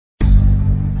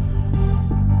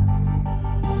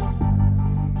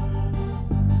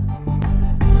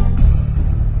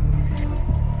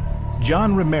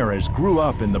John Ramirez grew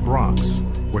up in the Bronx,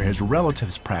 where his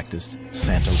relatives practiced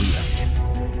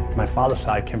Santeria. My father's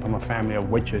side came from a family of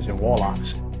witches and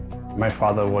warlocks. My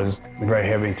father was very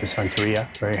heavy into Santeria,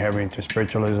 very heavy into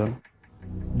spiritualism.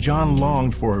 John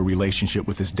longed for a relationship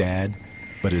with his dad,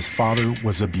 but his father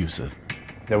was abusive.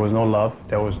 There was no love,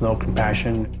 there was no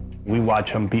compassion. We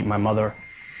watched him beat my mother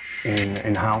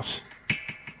in the house.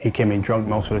 He came in drunk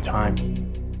most of the time,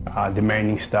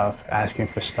 demanding stuff, asking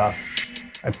for stuff.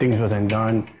 If things wasn't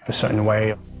done a certain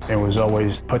way, it was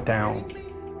always put down,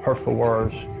 hurtful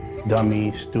words,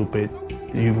 dummy, stupid,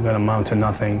 you're gonna amount to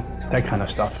nothing, that kind of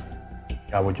stuff.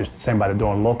 I would just stand by the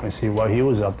door and look and see what he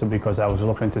was up to because I was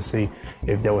looking to see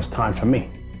if there was time for me.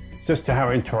 Just to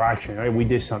have interaction, right? We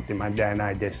did something, my dad and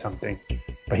I did something.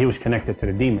 But he was connected to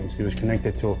the demons, he was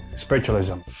connected to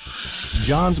spiritualism.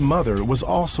 John's mother was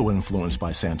also influenced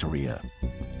by Santeria.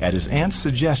 At his aunt's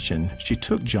suggestion, she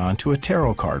took John to a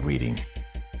tarot card reading.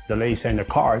 The lady sent the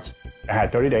cards. I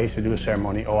had 30 days to do the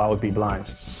ceremony or I would be blind.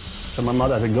 So my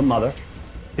mother, as a good mother,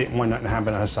 didn't want nothing to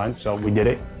happen to her son, so we did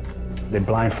it. They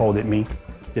blindfolded me,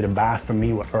 did a bath for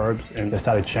me with herbs, and they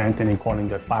started chanting and calling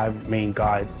the 5 main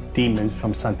god demons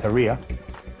from Santeria.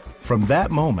 From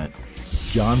that moment,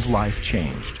 John's life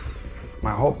changed.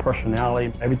 My whole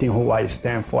personality, everything who I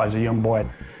stand for as a young boy,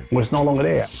 was no longer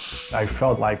there. I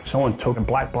felt like someone took a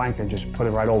black blanket and just put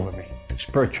it right over me,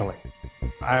 spiritually.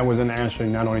 I wasn't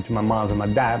answering not only to my mom and my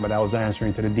dad, but I was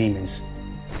answering to the demons.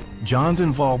 John's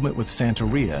involvement with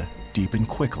Santeria deepened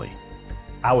quickly.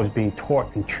 I was being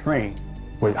taught and trained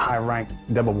with high-ranked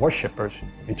devil worshippers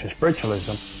into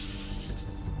spiritualism.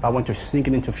 I went to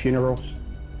sneaking into funerals,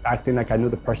 acting like I knew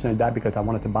the person that died because I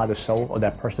wanted to buy the soul, or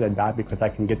that person that died because I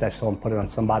can get that soul and put it on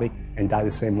somebody and die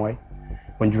the same way.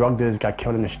 When drug dealers got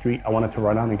killed in the street, I wanted to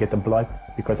run out and get the blood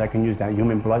because I can use that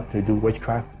human blood to do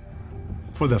witchcraft.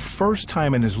 For the first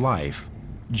time in his life,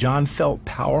 John felt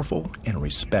powerful and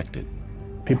respected.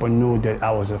 People knew that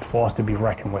I was a force to be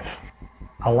reckoned with.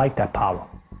 I liked that power.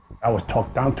 I was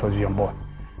talked down to as a young boy.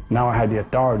 Now I had the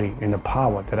authority and the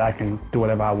power that I can do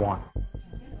whatever I want.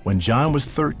 When John was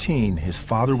 13, his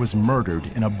father was murdered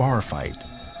in a bar fight.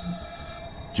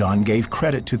 John gave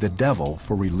credit to the devil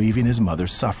for relieving his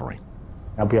mother's suffering.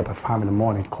 I'll be up at 5 in the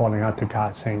morning calling out to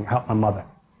God saying, help my mother.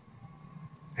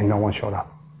 And no one showed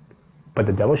up. But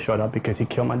the devil showed up because he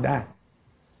killed my dad.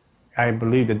 I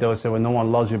believe the devil said, well, no one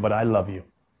loves you, but I love you.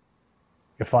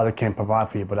 Your father can't provide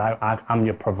for you, but I'm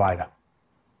your provider.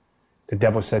 The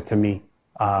devil said to me,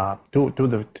 do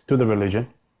the religion.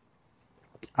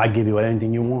 I give you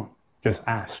anything you want. Just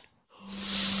ask.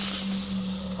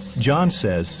 John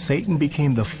says Satan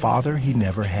became the father he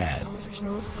never had.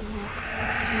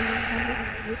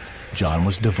 John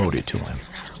was devoted to him.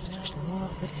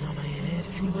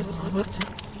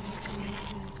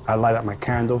 I light up my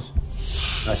candles.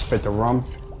 I spit the rum.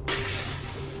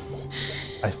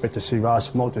 I spit the cigar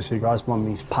smoke. The cigar smoke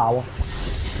means power.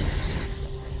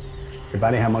 If I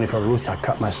didn't have money for a rooster, I'd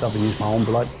cut myself and use my own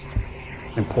blood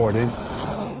and pour it in.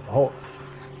 The whole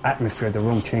atmosphere of the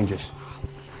room changes.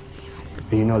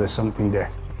 And you know there's something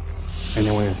there. And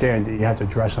then when it's there, you have to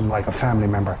dress them like a family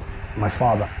member. My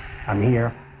father, I'm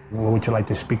here. What would you like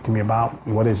to speak to me about?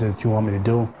 What is it you want me to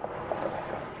do?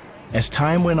 As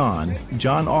time went on,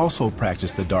 John also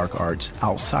practiced the dark arts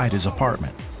outside his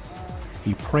apartment.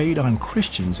 He preyed on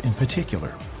Christians in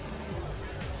particular.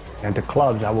 At the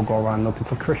clubs, I would go around looking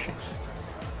for Christians.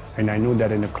 And I knew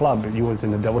that in the club, you was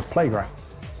in the devil's playground.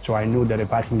 So I knew that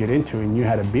if I can get into it and you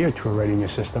had a beer or two already in your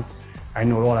system, I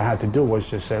knew all I had to do was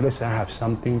just say, listen, I have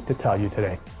something to tell you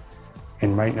today.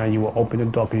 And right now you will open the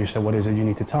door because you said, what is it you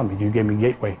need to tell me? You gave me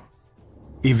gateway.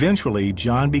 Eventually,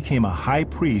 John became a high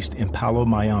priest in Palo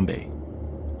Mayombe,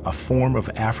 a form of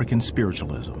African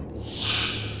spiritualism.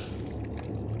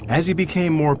 As he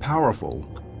became more powerful,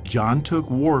 John took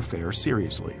warfare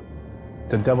seriously.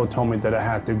 The devil told me that I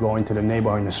had to go into the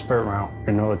neighborhood in the spirit realm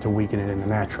in order to weaken it in the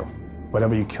natural.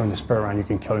 Whatever you kill in the spirit realm, you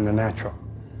can kill in the natural.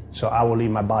 So I will leave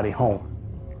my body home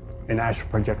and astral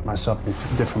project myself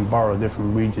into different boroughs,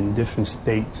 different regions, different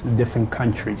states, different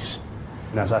countries.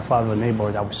 And as I fly to the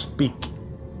neighborhood, I would speak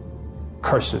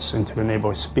curses into the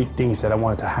neighborhood, speak things that I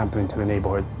wanted to happen into the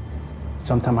neighborhood.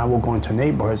 Sometimes I will go into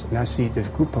neighborhoods and I see this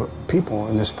group of people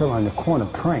in the spirit realm in the corner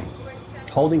praying,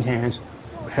 holding hands,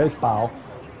 heads bowed,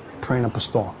 praying up a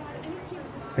storm.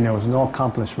 And there was no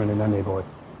accomplishment in that neighborhood.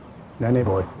 That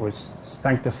neighborhood was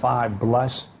sanctified,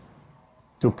 blessed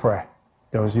through prayer.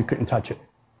 You couldn't touch it.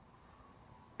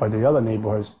 But the other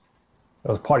neighborhoods, it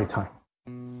was party time.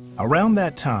 Around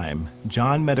that time,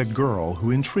 John met a girl who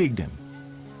intrigued him.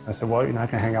 I said, well, I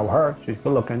can hang out with her. She's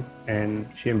good looking. And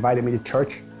she invited me to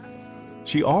church.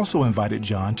 She also invited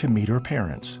John to meet her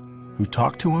parents, who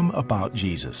talked to him about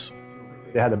Jesus.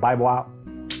 They had the Bible out.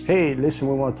 Hey, listen,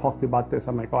 we want to talk to you about this.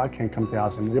 I'm like, oh, I can't come to your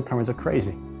house. And your parents are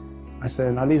crazy. I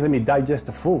said, at least let me digest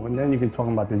the food, and then you can talk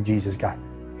about this Jesus guy.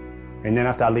 And then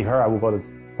after I leave her, I will go to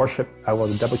worship. I will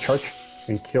go to devil church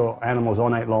and kill animals all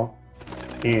night long.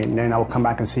 And then I would come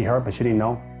back and see her, but she didn't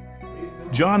know.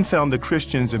 John found the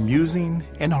Christians amusing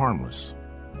and harmless.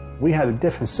 We had a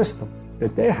different system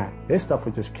that they had. Their stuff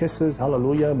was just kisses,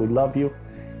 hallelujah, we love you.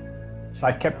 So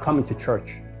I kept coming to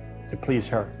church to please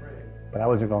her, but I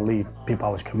wasn't going to leave people I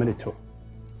was committed to.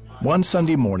 One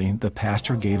Sunday morning, the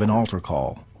pastor gave an altar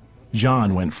call.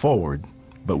 John went forward,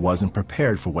 but wasn't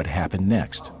prepared for what happened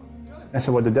next. I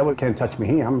said, well, the devil can't touch me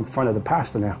here. I'm in front of the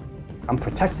pastor now. I'm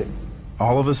protected.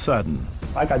 All of a sudden,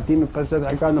 I got demon possessed.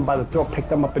 I grabbed them by the throat, picked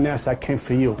them up in there, and said, I came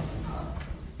for you.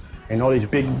 And all these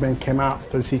big men came out.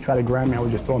 So he tried to grab me. I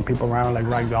was just throwing people around like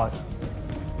rag dolls.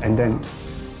 And then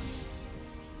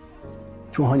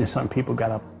 200-something people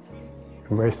got up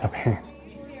and raised up hands.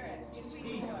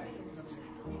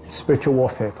 Spiritual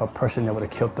warfare for a person that would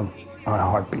have killed them on a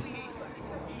heartbeat.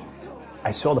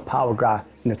 I saw the power of God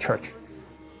in the church.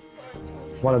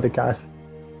 One of the guys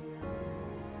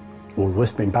was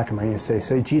whispering back in my ear and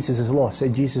say Jesus is Lord, say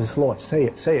Jesus is Lord, say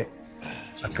it, say it.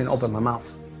 I couldn't open my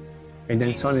mouth. And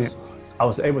then suddenly I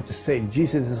was able to say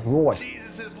Jesus is Lord.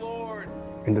 Jesus is Lord.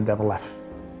 And the devil left.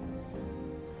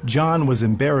 John was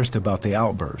embarrassed about the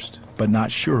outburst, but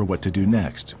not sure what to do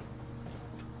next.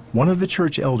 One of the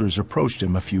church elders approached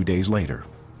him a few days later.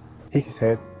 He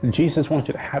said, Jesus wants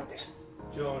you to have this.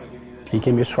 He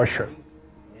gave me a sweatshirt.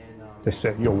 They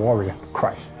said, you're a warrior for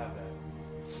Christ.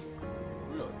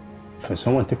 For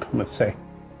someone to come and say,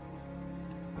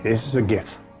 this is a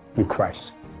gift in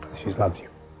Christ, because he loves you.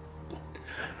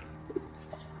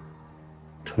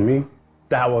 To me,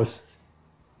 that was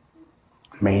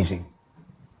amazing.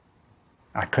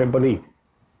 I couldn't believe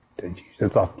that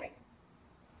Jesus loved me.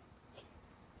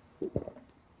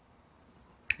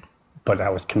 But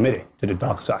I was committed to the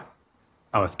dark side.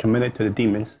 I was committed to the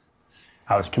demons.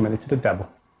 I was committed to the devil.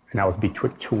 And I was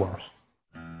betwixt two worlds.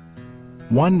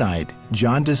 One night,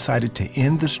 John decided to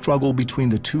end the struggle between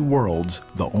the two worlds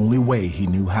the only way he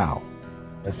knew how.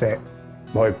 I said,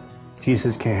 boy,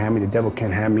 Jesus can't have me, the devil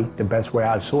can't have me. The best way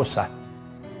out is suicide.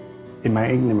 In my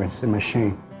ignorance, in my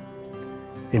shame,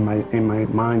 in my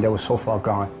mind that was so far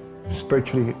gone,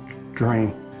 spiritually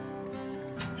drained,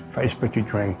 very spiritually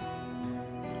drained.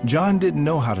 John didn't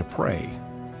know how to pray,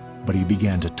 but he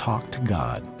began to talk to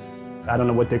God. I don't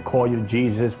know what they call you,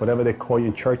 Jesus, whatever they call you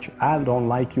in church. I don't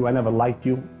like you. I never liked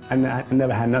you. I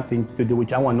never had nothing to do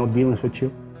with you. I want no dealings with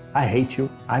you. I hate you.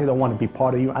 I don't want to be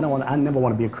part of you. I never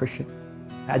want to be a Christian.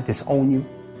 I disown you.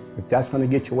 If that's going to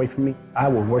get you away from me, I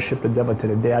will worship the devil to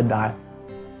the day I die.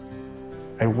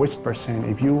 I whisper saying,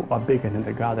 if you are bigger than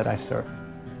the God that I serve,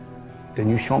 then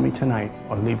you show me tonight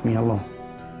or leave me alone.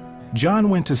 John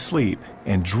went to sleep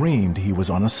and dreamed he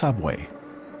was on a subway.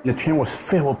 The train was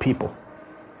filled with people.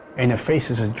 And their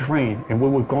faces were drained, and we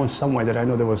were going somewhere that I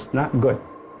know that was not good.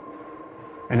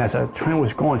 And as the train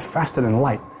was going faster than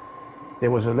light,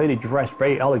 there was a lady dressed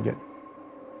very elegant.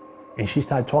 And she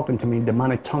started talking to me in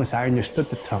demonic tongues. I understood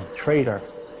the tongue. Traitor,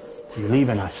 you're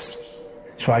leaving us.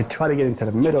 So I try to get into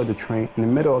the middle of the train, in the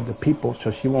middle of the people, so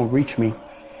she won't reach me.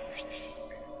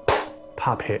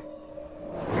 Pop hit.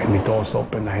 And the doors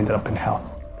opened. I ended up in hell.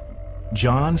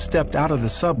 John stepped out of the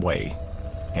subway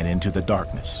and into the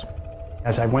darkness.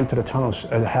 As I went to the tunnels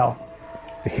of hell,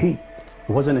 the heat,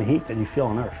 it wasn't a heat that you feel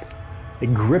on earth.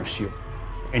 It grips you,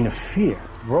 and the fear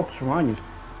ropes around you.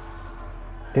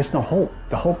 There's no hope.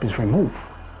 The hope is removed.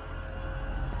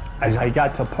 As I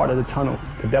got to a part of the tunnel,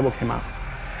 the devil came out,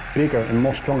 bigger and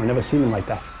more strong. I've never seen him like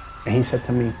that. And he said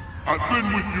to me, I've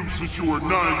been with you since you were 9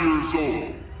 years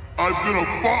old. I've been a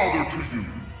father to you.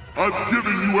 I've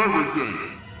given you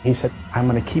everything. He said, I'm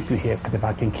going to keep you here, because if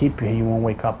I can keep you here, you won't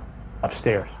wake up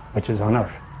upstairs, which is on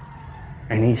earth.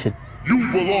 And he said, you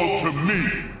belong to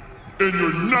me, and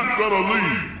you're not gonna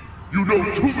leave. You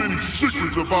know too many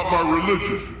secrets about my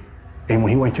religion. And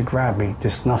when he went to grab me, to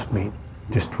snuff me,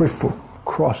 this 3-foot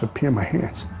cross appeared in my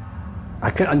hands. I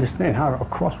couldn't understand how a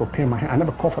cross would appear in my hand. I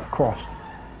never called for the cross.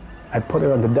 I put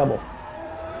it on the devil.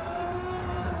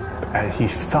 And he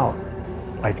felt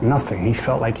like nothing. He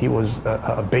felt like he was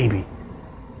a baby.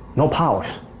 No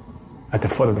powers at the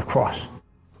foot of the cross.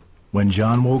 When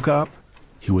John woke up,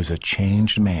 he was a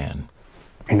changed man.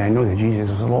 And I knew that Jesus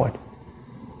was the Lord.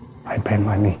 I bent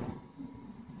my knee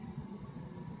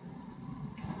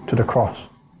to the cross.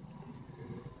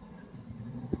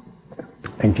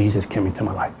 And Jesus came into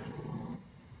my life.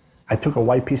 I took a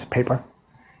white piece of paper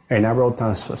and I wrote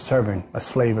down, a servant, a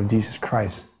slave of Jesus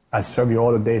Christ. I serve you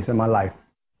all the days of my life.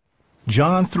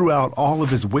 John threw out all of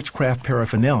his witchcraft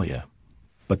paraphernalia,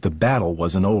 but the battle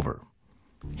wasn't over.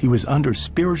 He was under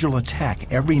spiritual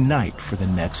attack every night for the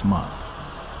next month.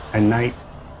 At night,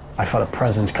 I felt a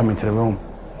presence come into the room.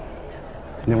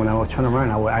 And then when I would turn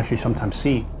around, I would actually sometimes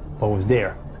see what was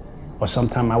there. Or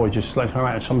sometimes I would just turn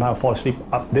around and somehow fall asleep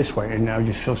up this way, and I would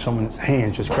just feel someone's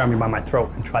hands just grab me by my throat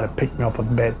and try to pick me off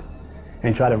of bed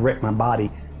and try to rip my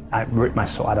body. I rip my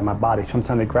soul out of my body.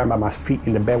 Sometimes they grab by my feet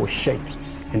and the bed would shake,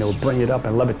 and they would bring it up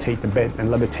and levitate the bed and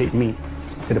levitate me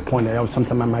to the point that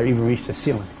sometimes I might even reach the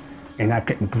ceiling. And I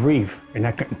couldn't breathe, and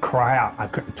I couldn't cry out. I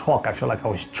couldn't talk. I felt like I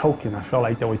was choking. I felt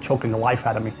like they were choking the life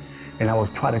out of me. And I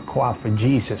would try to call out for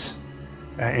Jesus,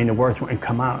 and the words wouldn't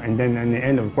come out. And then in the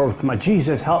end of the word would come out,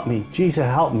 Jesus, help me. Jesus,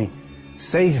 help me.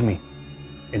 Save me.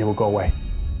 And it would go away.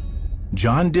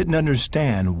 John didn't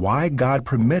understand why God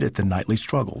permitted the nightly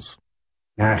struggles.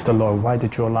 And I asked the Lord, why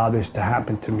did you allow this to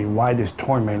happen to me? Why this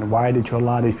torment? Why did you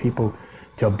allow these people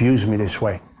to abuse me this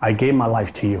way? I gave my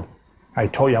life to you. I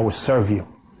told you I would serve you.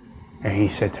 And he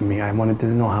said to me, I wanted to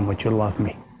know how much you love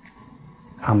me,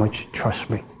 how much you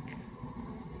trust me.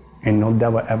 And no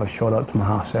devil ever showed up to my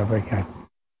house ever again.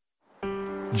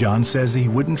 John says he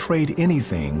wouldn't trade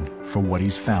anything for what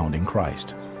he's found in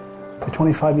Christ. For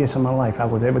 25 years of my life, I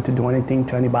was able to do anything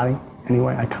to anybody.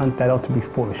 Anyway, I count that out to be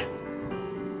foolish.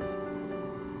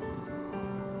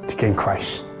 To gain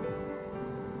Christ.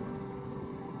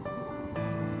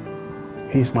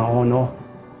 He's my all in all.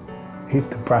 He's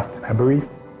the breath that I breathe.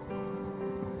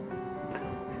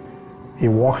 He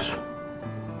walks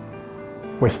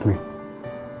with me.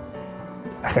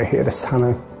 I can hear the sound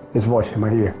of his voice in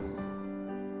my ear.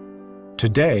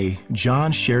 Today,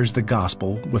 John shares the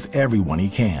gospel with everyone he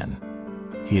can.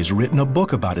 He has written a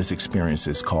book about his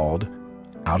experiences called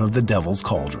Out of the Devil's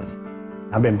Cauldron.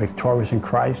 I've been victorious in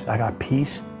Christ. I got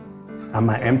peace. I'm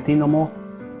not empty no more.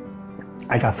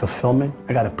 I got fulfillment.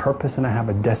 I got a purpose, and I have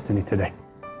a destiny today.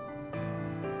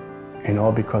 And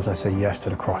all because I said yes to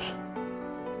the cross.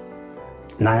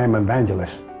 And I am an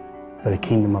evangelist for the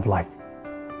kingdom of light.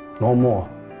 No more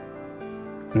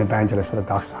an evangelist for the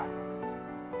dark side.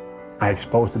 I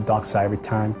expose the dark side every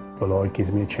time the Lord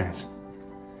gives me a chance.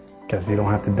 Because you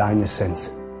don't have to die in your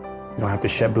sins. You don't have to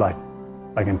shed blood,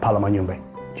 like in Palamayumbe.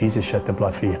 Jesus shed the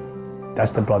blood for you.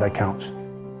 That's the blood that counts,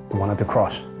 the one at the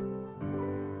cross.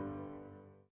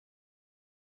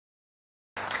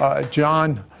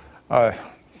 John,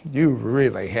 you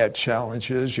really had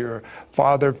challenges. Your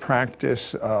father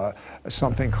practiced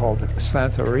something called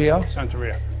Santeria.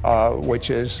 Santeria. Which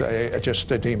is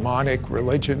just a demonic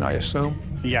religion, I assume?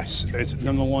 Yes, it's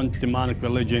the #1 demonic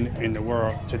religion in the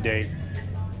world today.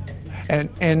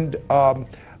 And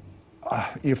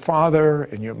your father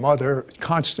and your mother,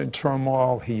 constant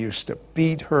turmoil. He used to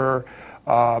beat her.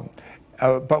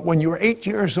 But when you were 8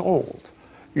 years old,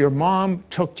 your mom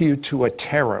took you to a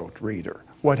tarot reader.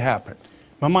 What happened?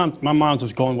 My mom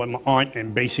was going with my aunt,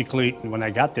 and basically when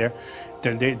I got there,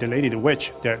 the lady, the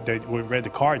witch, that read the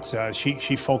cards,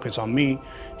 she focused on me.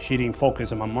 She didn't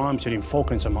focus on my mom. She didn't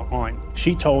focus on my aunt.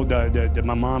 She told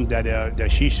my mom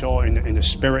that she saw in the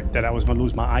spirit that I was going to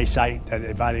lose my eyesight, that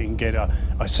if I didn't get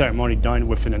a ceremony done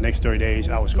within the next 30 days,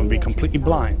 I was going to be completely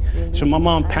blind. So my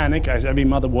mom panicked, as every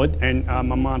mother would, and my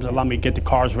mom allowed me to get the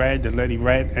cards read, the lady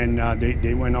read, and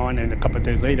they went on, and a couple of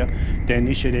days later, they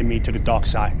initiated me to the dark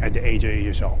side at the age of 8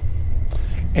 years old.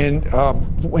 And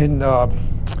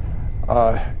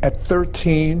at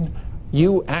 13,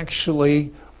 you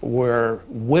actually were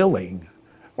willing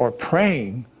or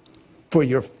praying for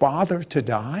your father to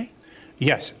die?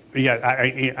 Yes, yeah.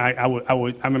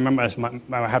 I remember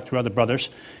I have 2 other brothers,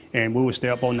 and we would stay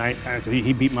up all night.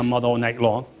 He beat my mother all night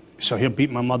long. So he'll beat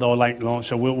my mother all night long.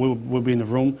 So we'll be in the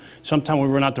room. Sometimes we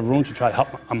run out the room to try to help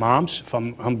our moms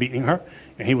from him beating her.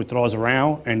 And he would throw us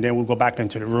around, and then we'll go back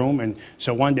into the room. And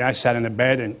so one day I sat in the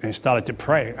bed and started to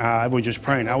pray. I was just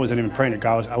praying. I wasn't even praying to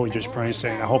God. I was just praying,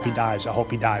 saying, I hope he dies. I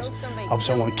hope he dies. I hope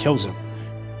someone kills him.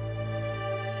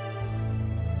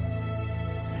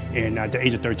 And at the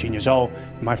age of 13 years old,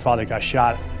 my father got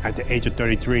shot at the age of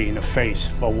 33 in the face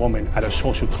for a woman at a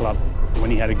social club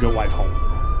when he had a good wife home.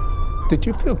 Did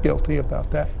you feel guilty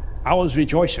about that? I was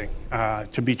rejoicing,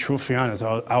 to be truthfully honest.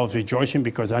 I was rejoicing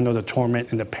because I know the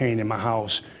torment and the pain in my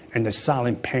house and the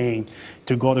silent pain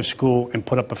to go to school and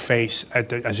put up a face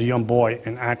as a young boy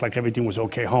and act like everything was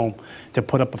okay home, to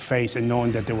put up a face and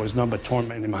knowing that there was none but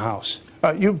torment in my house.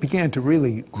 You began to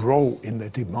really grow in the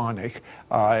demonic,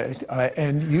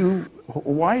 and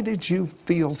why did you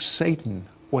feel Satan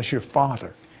was your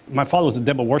father? My father was a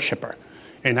devil worshiper.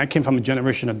 And I came from a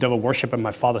generation of devil worship on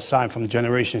my father's side, from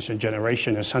generations and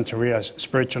generations of Santerias,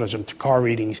 spiritualism, to car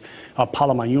readings,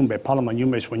 Palo Mayumbe. Palo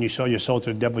Mayumbe is when you sell your soul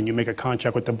to the devil and you make a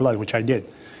contract with the blood, which I did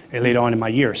later on in my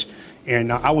years.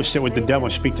 And I would sit with the devil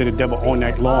and speak to the devil all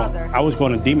night long. I was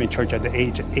going to demon church at the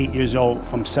age of 8 years old,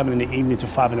 from 7 in the evening to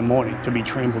 5 in the morning, to be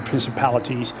trained with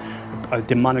principalities,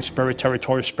 demonic spirit,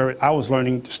 territorial spirit. I was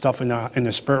learning stuff in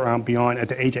the spirit realm beyond at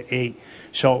the age of 8.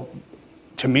 So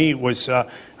to me, it was,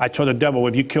 I told the devil,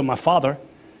 if you kill my father,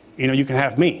 you can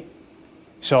have me.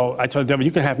 So I told the devil,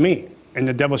 you can have me. And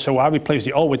the devil said, well, I'll replace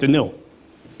the old with the new.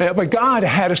 But God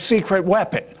had a secret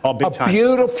weapon. Oh, big time. A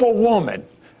beautiful woman.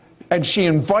 And she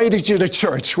invited you to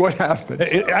church. What happened?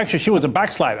 Actually, she was a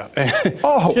backslider.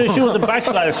 Oh. she was a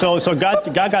backslider, so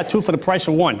God got 2 for the price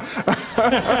of 1.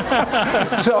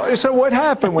 So what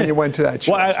happened when you went to that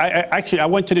church? Well, I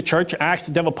went to the church. I asked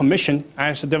the devil permission. I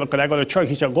asked the devil, could I go to church?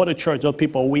 He said, go to church. Those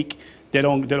people are weak. They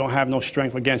don't have no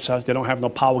strength against us. They don't have no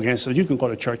power against us. You can go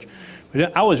to church. But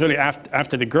then I was really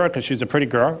after the girl, because she's a pretty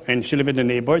girl, and she lived in the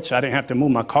neighborhood, so I didn't have to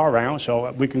move my car around,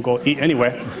 so we can go eat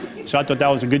anywhere. So I thought that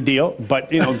was a good deal. But,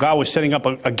 God was setting up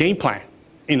a game plan,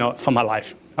 for my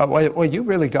life. Well, you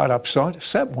really got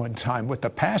upset one time with the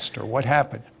pastor. What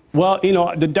happened? Well,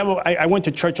 the devil, I went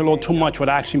to church a little too much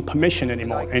without asking permission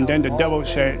anymore. And then the devil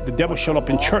showed up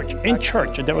in church.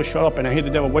 The devil showed up, and I hear the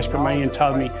devil whisper in my ear and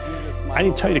tell me, I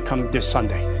didn't tell you to come this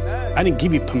Sunday. I didn't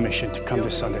give you permission to come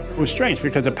this Sunday. It was strange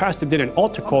because the pastor did an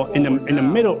altar call in the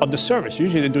middle of the service.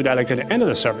 Usually they do that like at the end of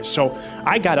the service. So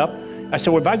I got up. I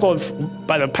said, well, if I go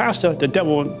by the pastor, the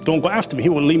devil don't go after me. He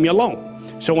will leave me alone.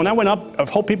 So when I went up, a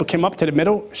whole people came up to the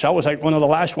middle. So I was like one of the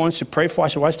last ones to pray for. I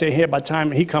said, well, I stay here. By the time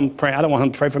he come pray, I don't want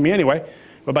him to pray for me anyway.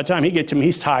 But by the time he get to me,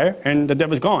 he's tired and the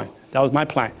devil's gone. That was my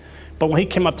plan. But when he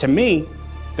came up to me,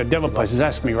 the devil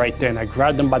possessed me right there, and I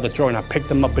grabbed him by the throat and I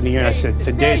picked him up in the air and I said,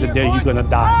 today's the day you're gonna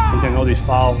die. And then all this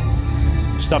foul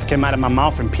stuff came out of my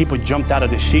mouth and people jumped out of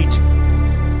the seats.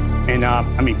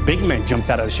 And big men jumped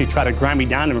out of the seat, tried to grab me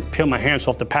down and peel my hands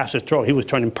off the pastor's throat. He was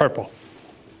turning purple.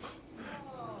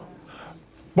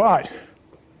 But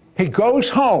he goes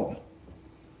home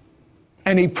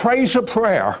and he prays a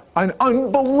prayer, an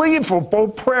unbelievable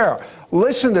prayer.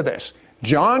 Listen to this.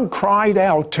 John cried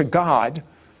out to God,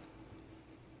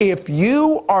 if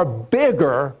you are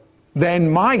bigger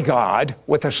than my God,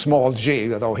 with a small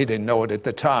g, although he didn't know it at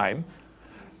the time,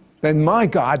 than my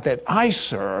God that I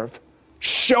serve,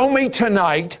 show me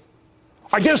tonight,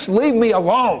 or just leave me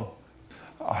alone.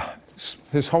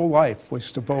 His whole life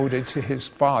was devoted to his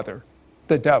father,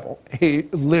 the devil. He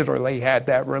literally had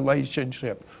that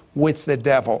relationship with the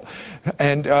devil.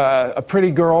 And a pretty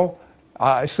girl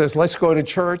says, let's go to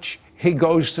church. He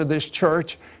goes to this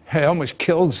church. He almost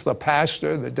kills the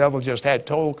pastor. The devil just had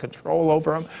total control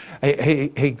over him.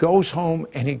 He goes home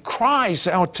and he cries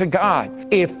out to God,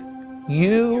 if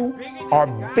you are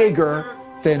bigger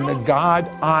than the God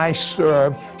I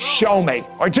serve, show me,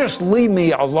 or just leave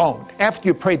me alone. After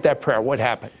you prayed that prayer, what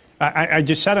happened? I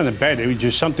just sat on the bed. It was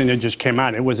just something that just came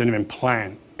out. It wasn't even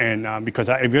planned. And because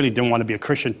I really didn't want to be a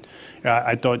Christian.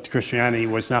 I thought Christianity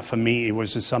was not for me. It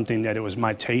was just something that it was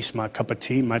my taste, my cup of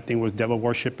tea. My thing was devil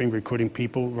worshiping, recruiting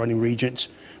people, running regents,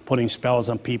 putting spells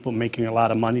on people, making a lot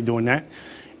of money doing that.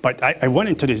 But I went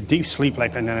into this deep sleep,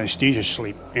 like an anesthesia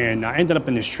sleep. And I ended up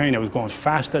in this train that was going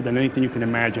faster than anything you can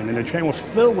imagine. And the train was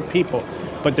filled with people.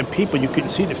 But the people, you couldn't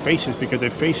see their faces because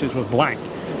their faces were blank.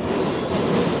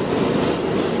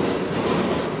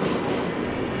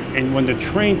 And when the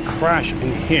train crashed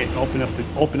and hit, opened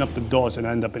up the doors, and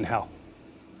I ended up in hell.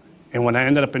 And when I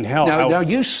ended up in hell... Now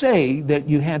you say that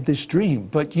you had this dream,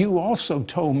 but you also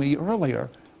told me earlier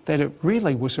that it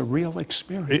really was a real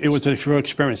experience. It was a real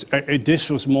experience. This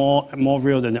was more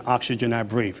real than the oxygen I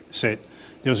breathe, Sid.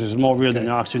 This was more real than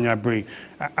the oxygen I breathe.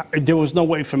 There was no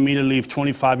way for me to leave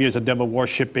 25 years of devil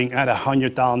worshiping. I had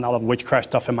 $100,000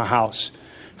 witchcraft stuff in my house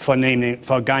for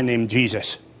a guy named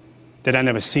Jesus that I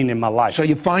never seen in my life. So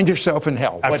you find yourself in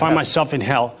hell. I find myself in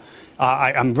hell.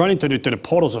 I'm running to the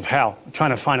portals of hell,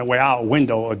 trying to find a way out, a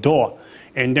window, a door.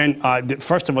 And then,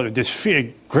 first of all, this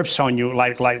fear grips on you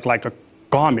like a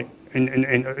garment, and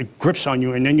it grips on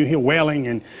you. And then you hear wailing,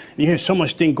 and you hear so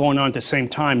much thing going on at the same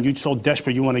time. You're so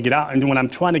desperate, you want to get out. And then when I'm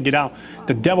trying to get out,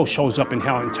 the devil shows up in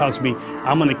hell and tells me,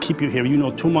 I'm going to keep you here. You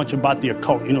know too much about the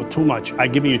occult. You know too much.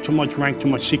 I've given you too much rank, too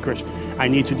much secrets. I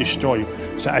need to destroy you.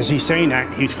 So as he's saying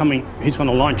that, he's going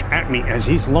to launch at me. As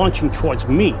he's launching towards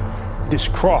me, this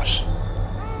cross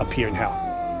appeared in hell.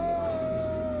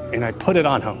 And I put it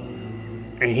on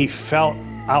him. And he fell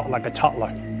out like a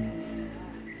toddler.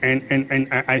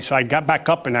 So I got back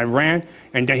up and I ran.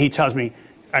 And then he tells me,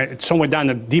 somewhere down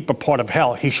the deeper part of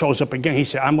hell, he shows up again. He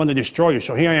said, I'm going to destroy you.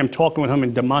 So here I am talking with him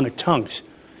in demonic tongues.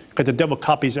 Because the devil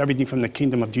copies everything from the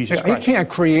kingdom of Jesus Christ. He can't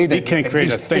create anything. He can't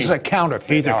create a thing. He's a counterfeit.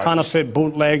 He's a counterfeit,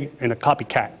 bootleg, and a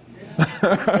copycat.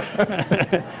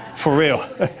 For real.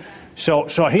 So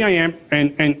here I am,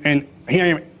 and here I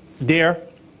am there.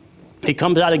 He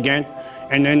comes out again,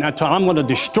 and then I told him, I'm going to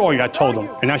destroy you, I told him.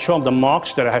 And I showed him the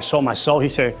marks that I had sold my soul. He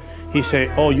said,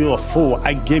 oh, you're a fool.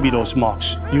 I give you those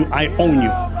marks. I own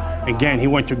you. Again, he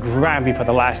went to grab me for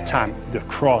the last time. The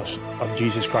cross of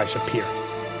Jesus Christ appeared.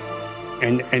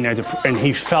 And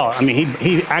he fell. I mean,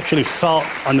 he actually fell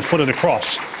on the foot of the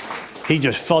cross. He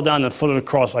just fell down on the foot of the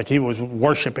cross like he was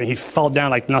worshiping. He fell down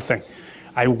like nothing.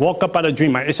 I woke up out of a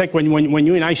dream. It's like when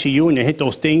you're in ICU and they hit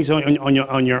those things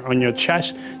on your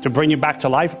chest to bring you back to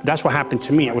life. That's what happened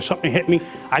to me. It was something hit me.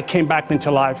 I came back into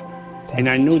life, and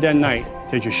I knew that night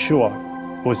that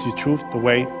Yeshua was the truth, the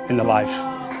way, and the life.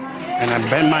 And I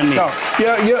bent my knee. So,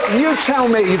 you tell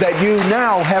me that you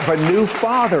now have a new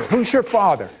father. Who's your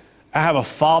father? I have a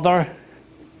father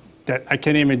that I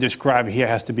can't even describe. He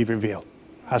has to be revealed.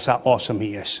 That's how awesome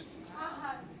he is.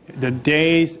 The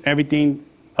days, everything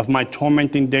of my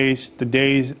tormenting days, the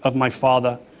days of my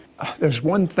father. There's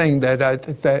one thing that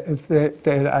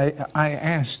I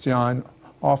asked John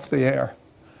off the air.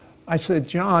 I said,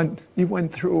 John, you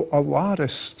went through a lot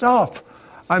of stuff.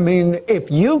 I mean,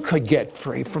 if you could get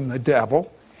free from the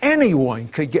devil, anyone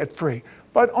could get free.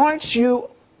 But aren't you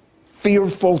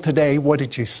fearful today? What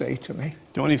did you say to me?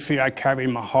 The only fear I carry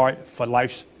in my heart for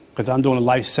life, because I'm doing a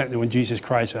life sentence with Jesus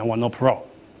Christ and I want no parole.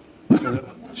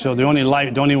 So the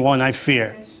only one I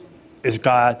fear is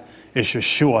God, is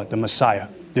Yeshua, the Messiah.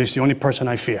 This is the only person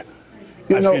I fear.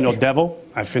 I fear no devil,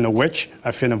 I fear no witch,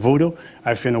 I fear no voodoo,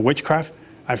 I fear no witchcraft,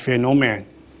 I fear no man,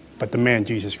 but the man,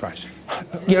 Jesus Christ.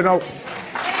 You know,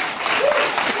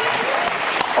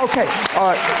 okay,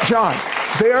 John,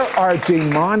 there are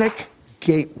demonic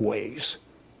gateways.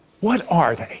 What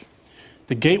are they?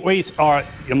 The gateways are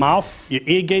your mouth, your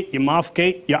ear gate, your mouth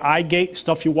gate, your eye gate,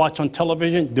 stuff you watch on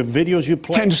television, the videos you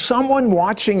play. Can someone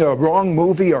watching a wrong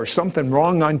movie or something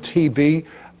wrong on TV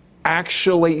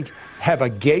actually have a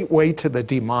gateway to the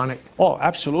demonic? Oh,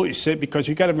 absolutely, Sid, because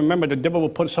you got to remember the devil will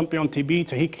put something on TV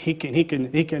so he can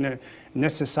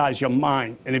anesthetize your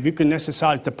mind. And if you can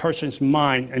anesthetize the person's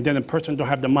mind and then the person don't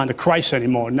have the mind of Christ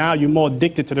anymore, now you're more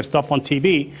addicted to the stuff on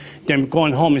TV than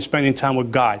going home and spending time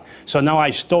with God. So now I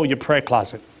stole your prayer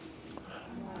closet.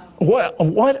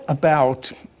 What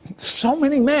about so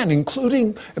many men,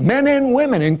 including men and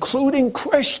women, including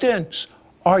Christians,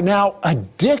 are now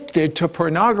addicted to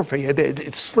pornography?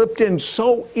 It slipped in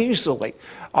so easily.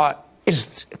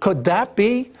 Could that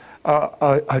be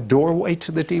a doorway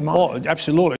to the demonic? Oh,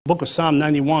 absolutely. The book of Psalm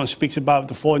 91 speaks about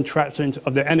the four entrapments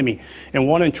of the enemy. And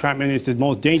one entrapment is the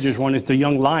most dangerous one, is the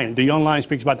young lion. The young lion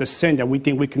speaks about the sin that we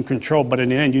think we can control, but in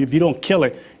the end, if you don't kill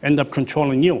it, end up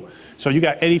controlling you. So you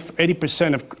got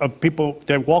 80% of people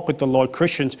that walk with the Lord,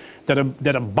 Christians, that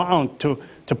are bound to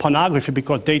pornography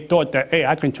because they thought that, hey,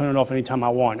 I can turn it off anytime I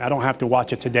want. I don't have to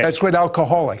watch it today. That's what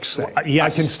alcoholics say.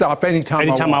 Yes. I can stop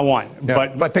anytime I want.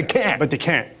 Yeah. But they can't. But they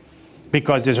can't.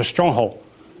 Because there's a stronghold,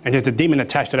 and there's a demon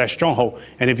attached to that stronghold.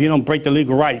 And if you don't break the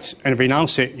legal rights and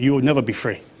renounce it, you will never be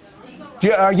free.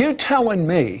 Are you telling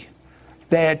me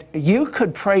that you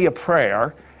could pray a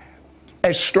prayer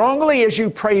as strongly as you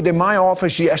prayed in my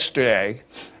office yesterday,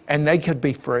 and they could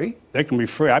be free? They can be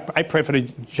free. I prayed for the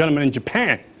gentleman in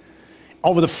Japan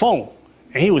over the phone,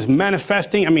 and he was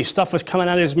manifesting. I mean, stuff was coming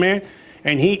out of this man,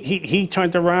 and he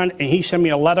turned around and he sent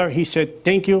me a letter. He said,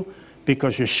 thank you,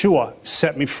 because Yeshua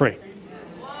set me free.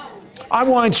 I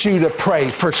want you to pray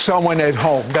for someone at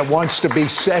home that wants to be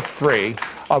set free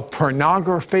of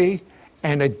pornography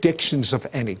and addictions of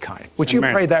any kind. Would you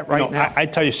pray that right now? I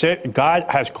tell you, Sid, God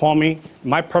has called me.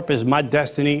 My purpose, my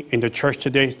destiny in the church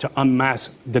today is to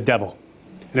unmask the devil.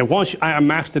 And once I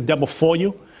unmask the devil for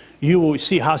you, you will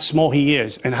see how small he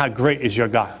is and how great is your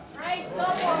God.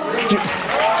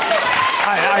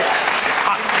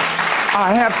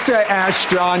 I have to ask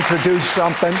John to do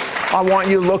something. I want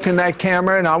you to look in that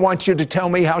camera, and I want you to tell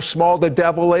me how small the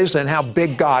devil is and how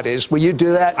big God is. Will you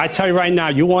do that? I tell you right now,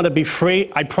 you want to be free?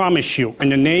 I promise you, in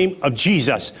the name of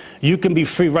Jesus, you can be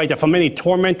free right there. From any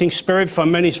tormenting spirit,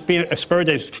 from any spirit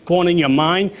that's going in your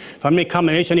mind, from any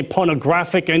combination, any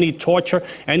pornographic, any torture,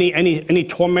 any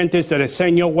tormentors that are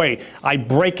sent your way. I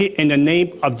break it in the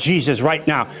name of Jesus right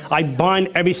now. I bind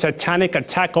every satanic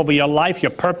attack over your life,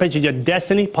 your purpose, your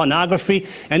destiny, pornography,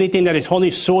 anything that is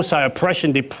holding suicide,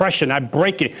 oppression, depression, oppression. I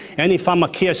break it. Any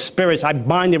pharmakia spirits, I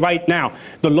bind it right now.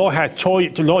 The Lord has told you,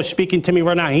 the Lord is speaking to me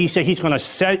right now. He said he's going to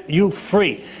set you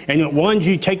free. And once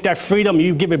you take that freedom,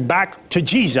 you give it back to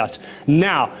Jesus.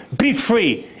 Now, be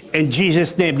free in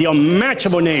Jesus' name, the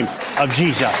unmatchable name of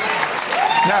Jesus.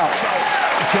 Now,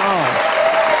 John,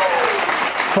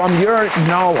 from your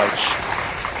knowledge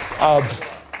of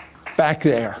back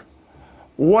there,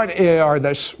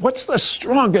 what's the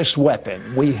strongest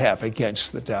weapon we have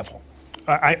against the devil?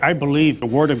 I believe the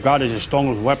Word of God is the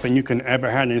strongest weapon you can ever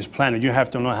have on this planet. You have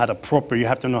to know how to appropriate. You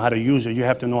have to know how to use it. You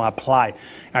have to know how to apply.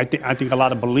 I think a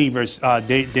lot of believers,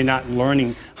 they're not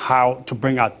learning how to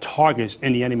bring out targets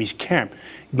in the enemy's camp.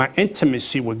 My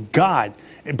intimacy with God,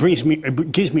 it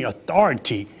gives me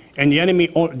authority. And the enemy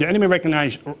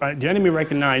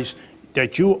recognize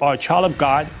that you are a child of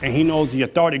God, and he knows the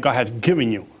authority God has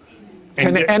given you.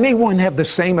 And can anyone have the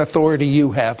same authority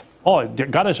you have? Oh,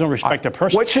 God doesn't respect a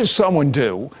person. What should someone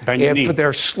do if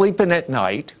they're sleeping at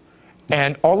night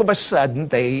and all of a sudden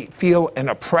they feel an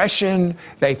oppression,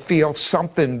 they feel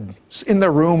something in the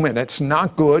room and it's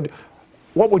not good?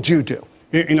 What would you do?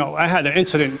 You know, I had an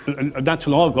incident not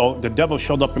too long ago. The devil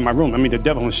showed up in my room. I mean, the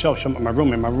devil himself showed up in my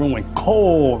room, and my room went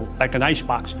cold like an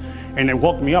icebox. And it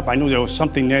woke me up. I knew there was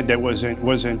something there that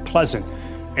wasn't pleasant.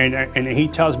 And he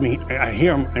tells me, I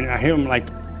hear him like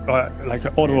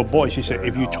an audible voice. He said,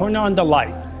 if you turn on the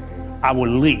light, I will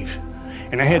leave.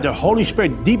 And I heard the Holy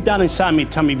Spirit deep down inside me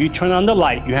tell me, if you turn on the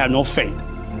light, you have no faith.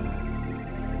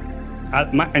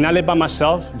 And I live by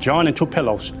myself, John and 2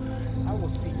 pillows.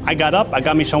 I got up, I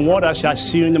got me some water, I said, I'll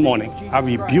see you in the morning. I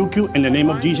rebuke you in the name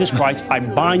of Jesus Christ. I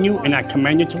bind you and I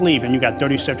command you to leave, and you got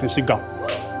 30 seconds to go.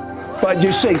 But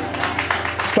you see,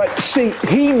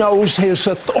 he knows his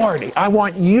authority. I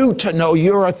want you to know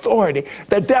your authority.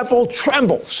 The devil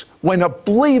trembles when a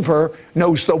believer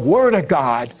knows the Word of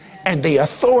God and the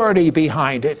authority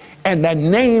behind it and the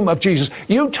name of Jesus.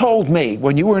 You told me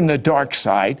when you were in the dark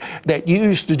side that you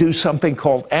used to do something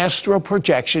called astral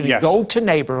projection. Yes. Go to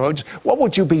neighborhoods. What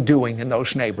would you be doing in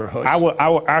those neighborhoods?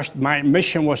 My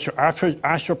mission was to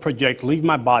astral project, leave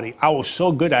my body. I was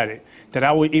so good at it that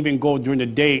I would even go during the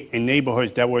day in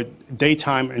neighborhoods that were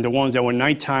daytime, and the ones that were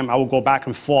nighttime, I would go back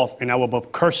and forth, and I would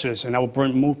put curses, and I would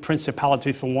move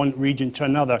principalities from one region to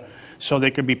another, so there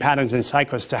could be patterns and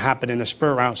cycles to happen in the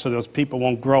spirit realm, so those people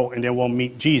won't grow and they won't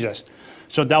meet Jesus.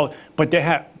 So but they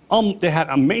had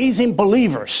amazing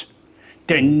believers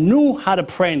that knew how to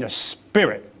pray in the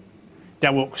spirit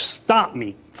that will stop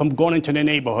me from going into the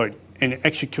neighborhood and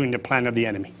executing the plan of the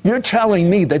enemy. You're telling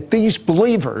me that these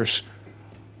believers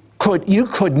you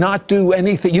could not do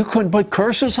anything? You couldn't put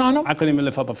curses on them? I couldn't even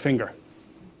lift up a finger.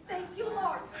 Thank you,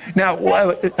 Lord.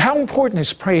 Now, how important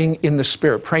is praying in the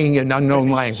Spirit, praying in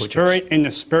unknown languages? Praying in the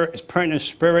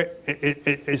Spirit.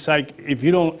 It's like if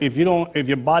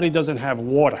your body doesn't have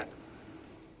water,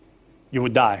 you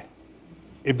would die.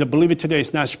 If the believer today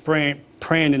is not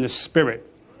praying in the Spirit,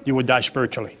 you would die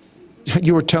spiritually.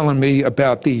 You were telling me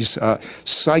about these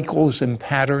cycles and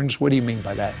patterns. What do you mean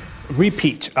by that?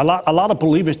 Repeat. A lot of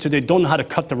believers today don't know how to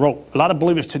cut the rope. A lot of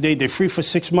believers today, they're free for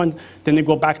 6 months, then they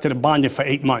go back to the bondage for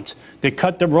 8 months. They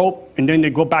cut the rope and then they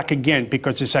go back again,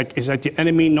 because it's like the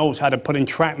enemy knows how to put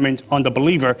entrapment on the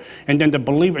believer. And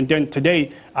then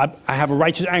today, I have a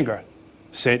righteous anger,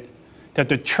 said that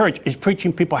the church is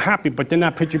preaching people happy, but they're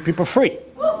not preaching people free.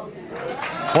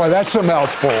 Boy, that's a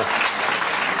mouthful.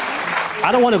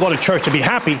 I don't want to go to church to be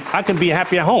happy. I can be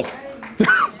happy at home.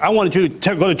 I wanted you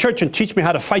to go to church and teach me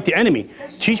how to fight the enemy.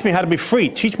 Teach me how to be free.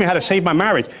 Teach me how to save my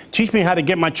marriage. Teach me how to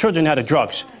get my children out of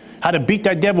drugs. How to beat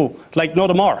that devil like no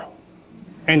tomorrow.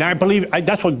 And I believe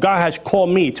that's what God has called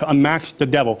me, to unmask the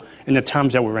devil in the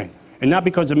times that we're in. And not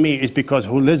because of me, it's because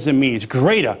who lives in me is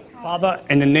greater. Father,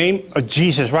 in the name of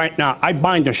Jesus right now, I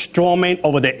bind the strong man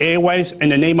over the airways in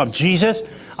the name of Jesus.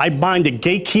 I bind the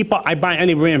gatekeeper. I bind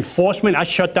any reinforcement. I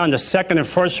shut down the second and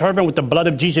first servant with the blood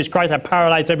of Jesus Christ. I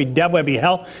paralyze every devil, every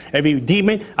hell, every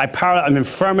demon. I paralyze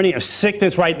infirmity of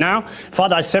sickness right now.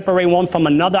 Father, I separate one from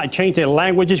another. I change their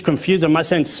languages, confuse them. I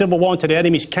send civil war into the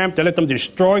enemy's camp to let them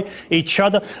destroy each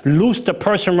other. Loose the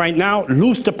person right now.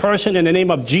 Loose the person in the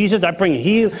name of Jesus. I bring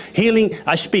healing.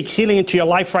 I speak healing into your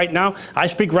life right now. I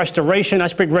speak restoration. I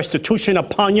speak restitution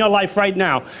upon your life right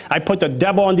now. I put the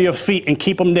devil under your feet and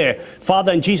keep him there.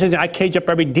 Father, in Jesus' name, I cage up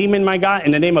every demon, my God.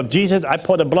 In the name of Jesus, I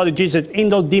pour the blood of Jesus in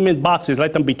those demon boxes.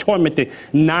 Let them be tormented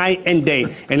night and day.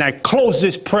 And I close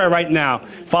this prayer right now.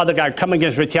 Father God, I come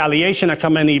against retaliation. I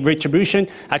come against any retribution.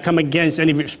 I come against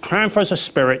any transfers of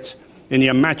spirits in the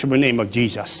unmatchable name of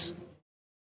Jesus.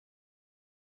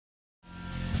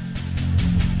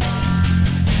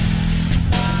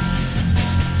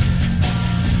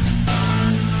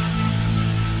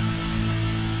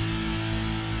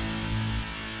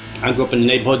 I grew up in a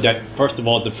neighborhood that, first of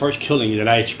all, the first killing that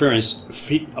I experienced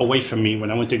feet away from me when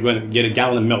I went to go and get a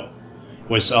gallon of milk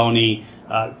was only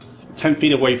 10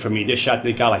 feet away from me. They shot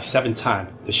the guy like 7 times.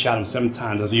 They shot him 7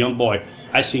 times. As a young boy,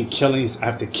 I seen killings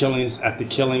after killings after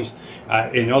killings.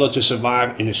 In order to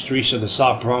survive in the streets of the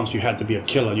South Bronx, you had to be a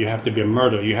killer. You have to be a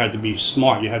murderer. You had to be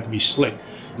smart. You had to be slick.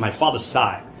 My father's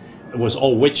side was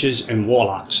all witches and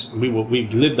warlocks. We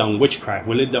lived on witchcraft.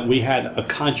 We had a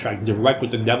contract direct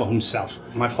with the devil himself.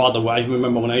 My father, I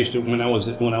remember when I was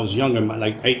younger,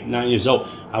 like 8, 9 years old,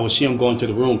 I would see him go into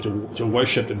the room to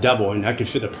worship the devil, and I could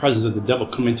feel the presence of the devil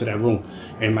come into that room.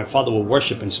 And my father would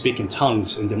worship and speak in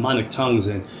tongues and demonic tongues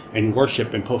and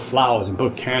worship and put flowers and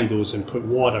put candles and put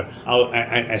water.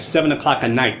 At 7 o'clock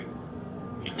at night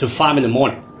to 5 in the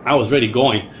morning, I was really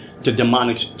going to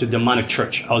demonic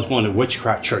church. I was going to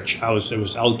witchcraft church. I was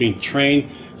being trained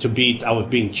to be a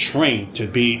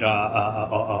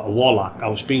warlock. I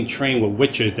was being trained with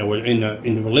witches that were in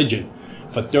the religion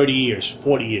for 30 years,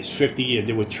 40 years, 50 years.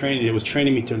 They was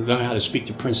training me to learn how to speak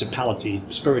to principalities,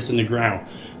 spirits in the ground,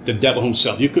 the devil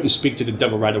himself. You couldn't speak to the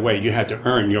devil right away. You had to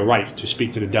earn your right to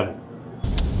speak to the devil.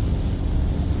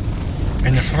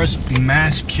 And the first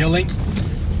mass killing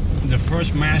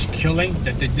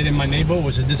that they did in my neighborhood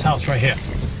was at this house right here.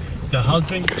 The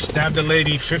husband stabbed the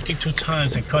lady 52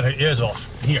 times and cut her ears off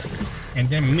here. And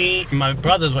then me and my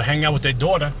brothers were hanging out with their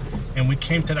daughter, and we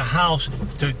came to the house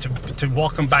to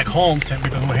walk them back home because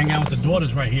we're hanging out with the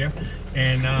daughters right here.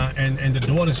 And the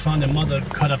daughters found their mother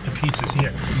cut up to pieces here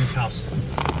in this house.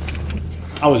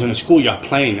 I was in a schoolyard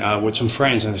playing with some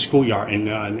friends in the schoolyard,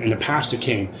 and the pastor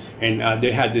came, and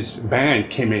they had this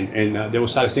band came in, and they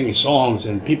started singing songs,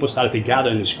 and people started to gather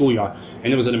in the schoolyard,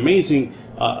 and it was an amazing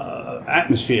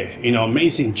atmosphere,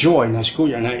 amazing joy in that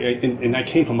schoolyard. And I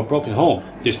came from a broken home.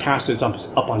 This pastor's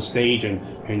up on stage,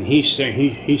 and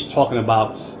he's talking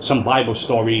about some Bible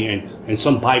story and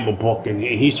some Bible book, and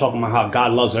he's talking about how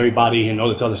God loves everybody and all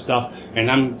this other stuff.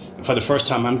 And for the first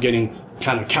time, I'm getting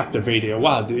kind of captivated.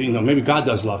 Wow, maybe God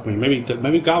does love me.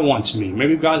 Maybe God wants me.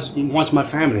 Maybe God wants my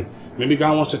family. Maybe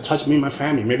God wants to touch me and my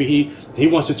family. Maybe he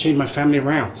wants to change my family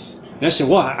around. And I said,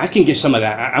 well, I can get some of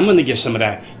that. I'm going to get some of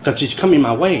that because he's coming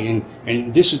my way.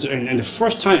 And this is and the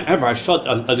first time ever I felt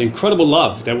an incredible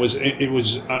love that was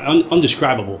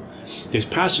undescribable. This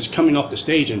pastor's coming off the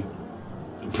stage and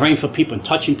praying for people and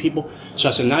touching people. So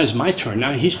I said, now it's my turn.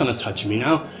 Now he's going to touch me.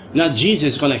 Now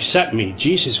Jesus is going to accept me.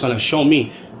 Jesus is going to show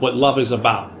me what love is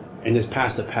about. And this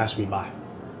pastor passed me by.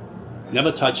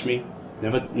 Never touched me.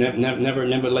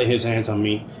 Never laid his hands on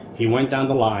me. He went down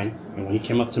the line, and when he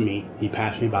came up to me, he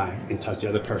passed me by and touched the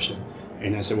other person.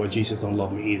 And I said, well, Jesus don't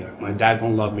love me either. My dad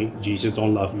don't love me. Jesus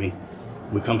don't love me.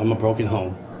 We come from a broken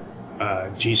home.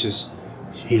 Jesus,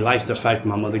 he likes the fact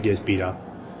my mother gets beat up.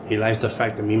 He likes the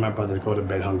fact that me and my brothers go to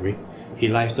bed hungry. He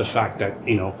likes the fact that,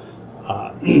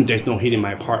 there's no heat in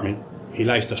my apartment. He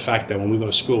likes the fact that when we go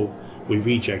to school, we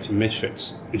reject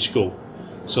misfits in school.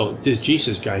 So this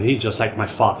Jesus guy, he's just like my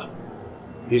father.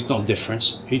 There's no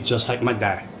difference. He's just like my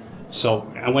dad. So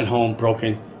I went home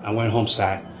broken. I went home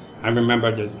sad. I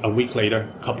remember that a week later,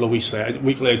 2 weeks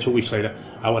later,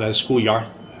 I was at a schoolyard,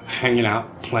 hanging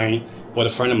out, playing with a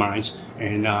friend of mine,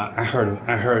 and I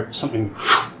heard something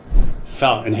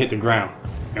fell and hit the ground,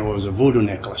 and it was a voodoo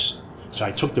necklace. So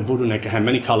I took the voodoo necklace. It had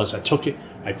many colors. I took it,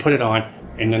 I put it on,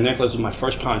 and the necklace was my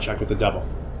first contract with the devil.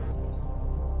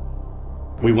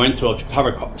 We went to a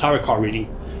tarot card reading,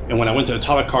 and when I went to the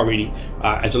tarot card reading,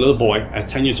 as a little boy, at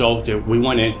 10 years old, we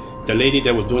went in. The lady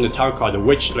that was doing the tarot card, the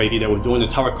witch lady that was doing the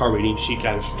tarot card reading, she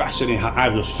got it fascinated. Her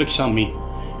eyes was fixed on me,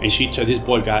 and she said, "This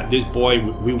boy,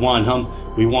 we want him.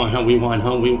 The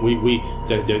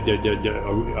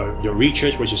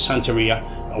research, which is Santeria,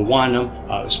 want him.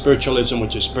 Spiritualism,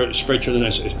 which is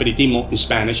spiritualism, espiritismo in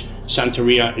Spanish.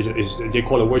 Santeria is they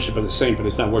call it worship of the saint, but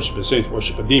it's not worship of saints,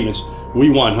 worship of demons. We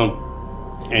want him,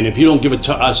 and if you don't give it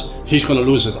to us, he's going to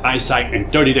lose his eyesight in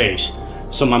 30 days."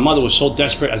 So my mother was so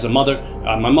desperate as a mother.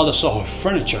 My mother sold her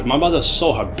furniture. My mother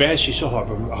sold her bed. She sold her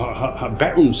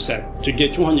bedroom set to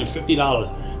get $250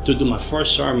 to do my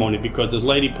first ceremony, because this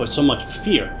lady put so much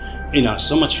fear in us,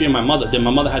 so much fear in my mother, that my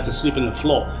mother had to sleep in the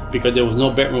floor because there was no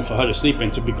bedroom for her to sleep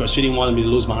into, because she didn't want me to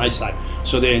lose my eyesight.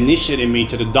 So they initiated me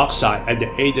to the dark side at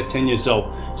the age of 10 years old.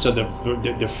 So the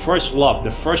first love,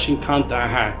 the first encounter I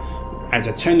had as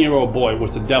a 10-year-old boy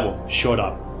with the devil showed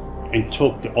up and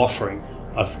took the offering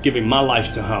of giving my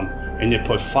life to him, and they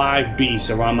put 5 beads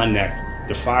around my neck,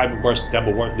 the 5 worst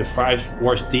the 5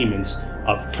 worst demons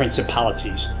of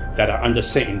principalities that are under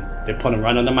Satan. They put them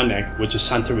right under my neck, which is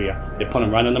Santeria. They put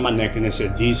them right under my neck, and they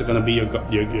said, these are going to be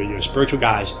your spiritual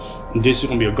guys, and this is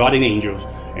going to be your guardian angels,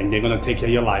 and they're going to take care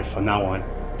of your life from now on.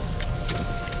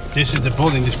 This is the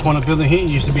building, this corner building here. It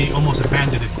used to be almost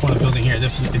abandoned, this corner building here.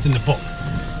 It's in the book.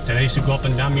 That I used to go up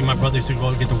and down. Me and my brother used to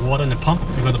go get the water and the pump.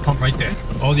 We got the pump right there.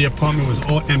 All the apartment was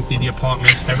all empty, the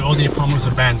apartments. All the apartments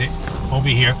was abandoned over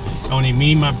here. Only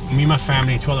me, my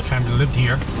family, and two other families lived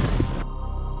here.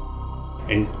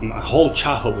 And my whole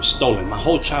childhood was stolen. My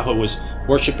whole childhood was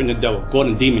worshiping the devil,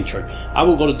 going to demon church. I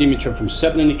would go to demon church from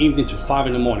 7 in the evening to 5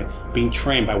 in the morning, being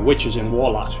trained by witches and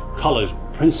warlocks, colors,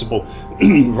 principle,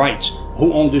 rights.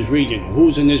 Who owns this region?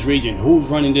 Who's in this region? Who's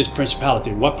running this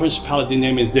principality? What principality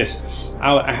name is this?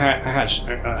 I had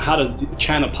how to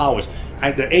channel powers.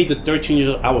 At the age of 13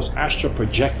 years old, I was astral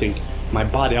projecting my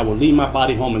body. I would leave my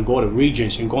body home and go to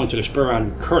regions and go into the spirit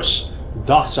realm and curse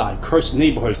dark side, curse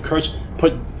neighborhoods, curse,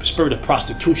 put spirit of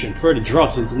prostitution, spirit of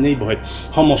drugs into the neighborhood,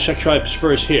 homosexuality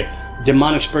spirits here,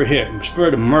 demonic spirit here,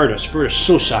 spirit of murder, spirit of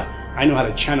suicide. I know how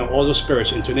to channel all those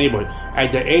spirits into the neighborhood.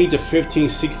 At the age of 15,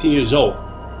 16 years old,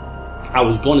 I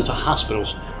was going into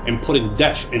hospitals and putting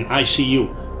death in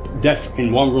ICU, death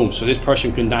in one room, so this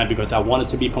person couldn't die, because I wanted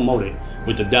to be promoted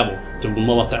with the devil, to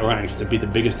move up that ranks, to be the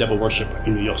biggest devil worshiper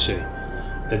in New York City.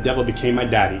 The devil became my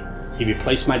daddy. He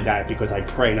replaced my dad because I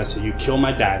prayed and I said, you killed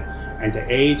my dad. At the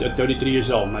age of 33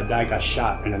 years old, my dad got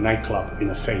shot in a nightclub in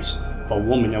the face for a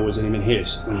woman that wasn't even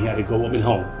his, when he had to go up and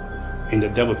home. And the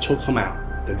devil took him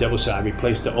out. The devil said, I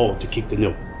replaced the old to keep the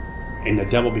new. And the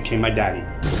devil became my daddy.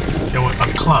 There was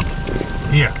a club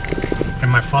here,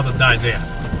 and my father died there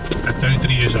at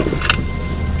 33 years old.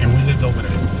 And we lived over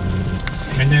there.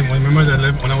 And then remember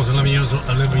that when I was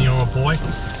 11-year-old boy,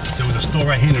 there was a store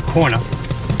right here in the corner.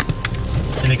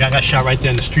 And the guy got shot right there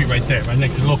in the street right there, right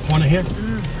next to the little corner here.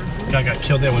 The guy got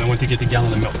killed there when I went to get the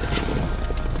gallon of milk.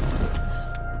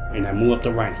 And I moved up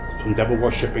the ranks from devil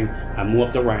worshipping. I moved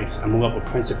up the ranks. I moved up with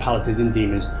principalities and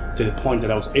demons to the point that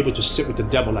I was able to sit with the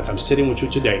devil like I'm sitting with you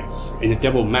today. And the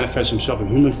devil would manifest himself in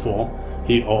human form.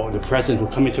 Or the presence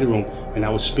would come into the room, and I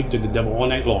would speak to the devil all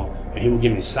night long. And he would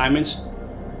give me assignments.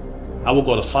 I would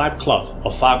go to 5 clubs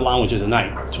or 5 lounges a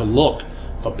night to look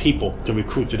for people to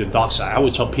recruit to the dark side. I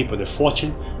would tell people their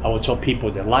fortune. I would tell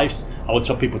people their lives. I would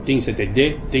tell people things that they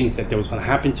did, things that was going to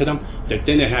happen to them. That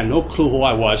then they had no clue who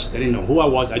I was. They didn't know who I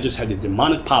was. I just had the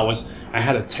demonic powers. I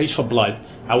had a taste for blood.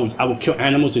 I would kill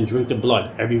animals and drink the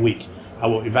blood every week.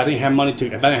 If I didn't have money if I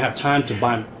didn't have time to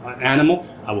buy an animal,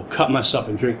 I would cut myself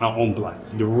and drink my own blood.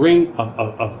 The ring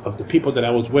of the people that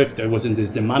I was with that was in this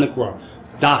demonic world,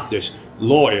 doctors,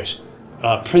 lawyers,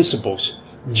 principals,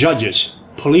 judges,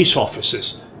 police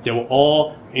officers, they were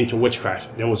all into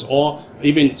witchcraft. There was all,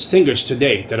 even singers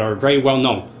today that are very well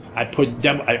known.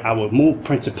 I would move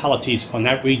principalities from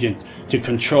that region to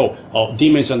control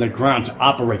demons on the ground, to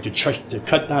operate the church, to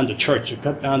cut down the church, to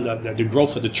cut down the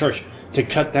growth of the church, to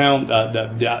cut down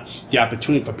the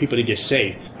opportunity for people to get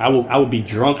saved. I would be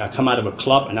drunk. I'd come out of a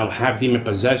club and I would have demon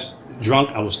possessed,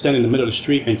 drunk. I would stand in the middle of the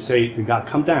street and say to God,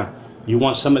 come down. You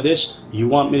want some of this? You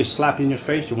want me to slap you in your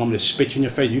face? You want me to spit you in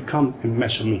your face? You come and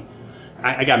mess with me.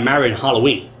 I got married on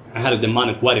Halloween. I had a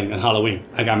demonic wedding on Halloween.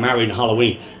 I got married on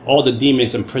Halloween. All the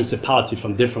demons and principalities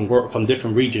from different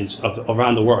regions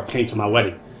around the world came to my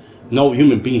wedding. No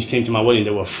human beings came to my wedding.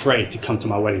 They were afraid to come to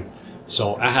my wedding.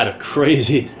 So I had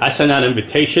I sent out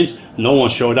invitations. No one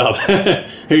showed up.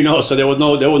 So there were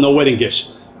no wedding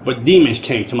gifts. But demons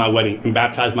came to my wedding and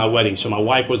baptized my wedding. So my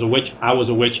wife was a witch. I was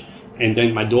a witch. And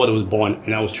then my daughter was born,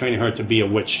 and I was training her to be a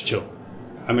witch too.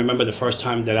 I remember the first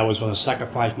time that I was going to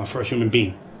sacrifice my first human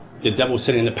being. The devil was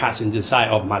sitting in the passenger side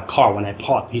of my car when I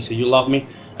parked. He said, you love me?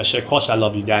 I said, of course I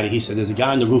love you, Daddy. He said, there's a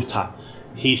guy on the rooftop.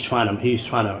 He's going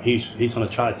to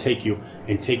try to take you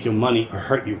and take your money or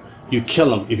hurt you. You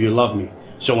kill him if you love me.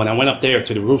 So when I went up there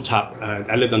to the rooftop,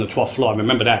 I lived on the 12th floor. I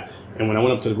remember that. And when I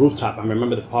went up to the rooftop, I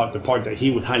remember the part that he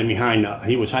was hiding behind.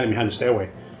 He was hiding behind the stairway.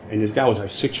 And this guy was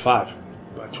like 6'5",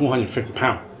 250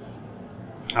 pounds.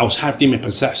 I was half demon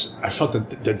possessed. I felt the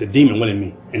demon within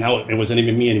me, and it wasn't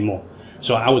even me anymore.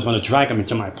 So I was going to drag him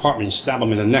into my apartment and stab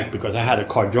him in the neck, because I had a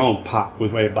cardrone pot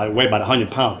with weighed about 100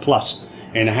 pounds plus,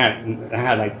 and I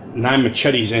had like 9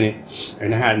 machetes in it,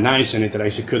 and I had knives in it that I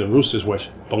used to kill the roosters with.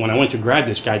 But when I went to grab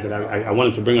this guy that I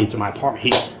wanted to bring him to my apartment,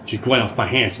 he just went off my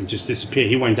hands and just disappeared.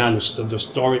 He went down the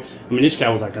story. I mean, this guy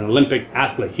was like an Olympic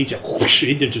athlete. He just whoosh,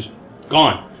 he just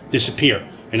gone, disappeared.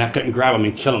 And I couldn't grab him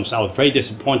and kill him, so I was very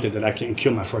disappointed that I couldn't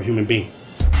kill my first human being.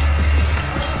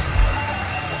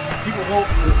 People go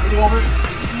from the city over,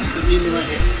 it's a demon right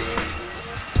here.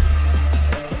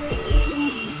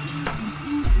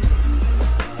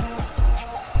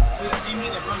 This is the demon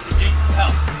that runs the gates of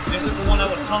hell. This is the one I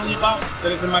was telling you about,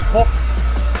 that is in my book.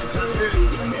 It's a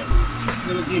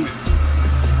little demon.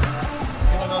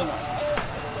 Here's another one.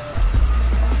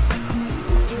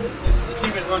 This is the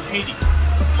demon that runs Haiti.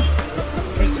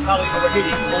 probably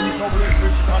overheating. One is over there,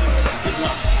 first probably overheating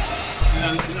up.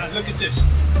 Now look at this.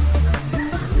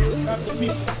 The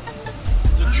people.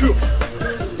 The truth.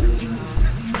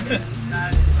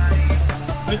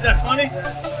 Isn't that funny?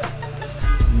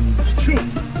 The truth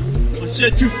will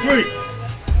set you free.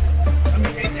 I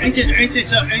mean, ain't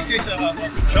this a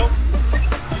joke?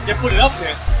 They put it up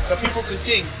there so people can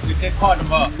think that they're part of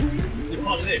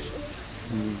this.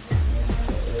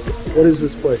 What is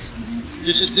this place?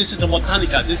 This is the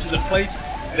Botanica. This is a place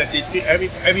that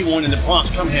everyone in the Bronx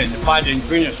come here to buy the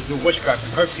ingredients to do witchcraft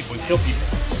and hurt people and kill people.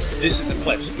 This is the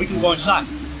place. We can go inside.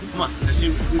 Come on, let's see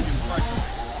if we can find something.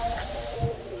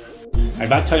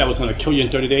 If I tell you I was going to kill you in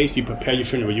 30 days, you prepare your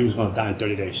funeral. You was going to die in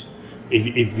 30 days. If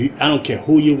you, I don't care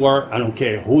who you were. I don't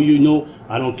care who you knew.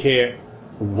 I don't care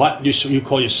what you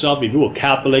call yourself. If you were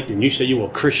Catholic and you say you were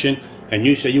Christian and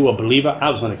you say you were a believer, I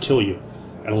was going to kill you.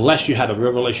 Unless you had a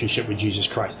real relationship with Jesus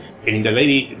Christ. And the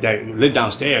lady that lived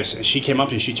downstairs, she came up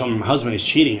and she told me, my husband is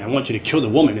cheating. I want you to kill the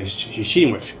woman that she's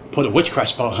cheating with. Put a witchcraft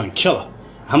spell on her and kill her.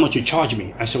 How much you charge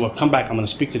me? I said, well, come back. I'm going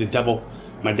to speak to the devil,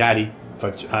 my daddy,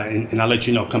 and I'll let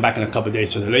you know. Come back in a couple of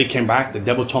days. So the lady came back. The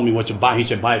devil told me what to buy. He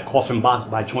said, buy a coffin box,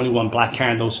 buy 21 black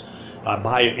candles,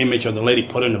 buy an image of the lady,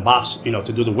 put her in the box,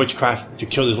 to do the witchcraft, to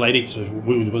kill this lady. So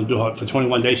we were going to do her for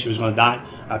 21 days. She was going to die.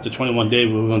 After 21 days,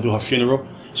 we were going to do her funeral.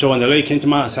 So when the lady came to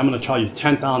me, I said, I'm going to charge you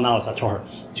 $10,000, I told her,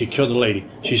 to kill the lady.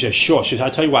 She said, sure. She said,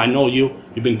 I'll tell you what, I know you.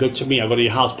 You've been good to me. I go to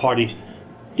your house parties.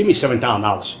 Give me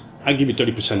 $7,000. I'll give you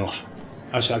 30% off.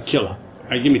 I said, I'll kill her.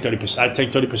 Give me 30%. I'd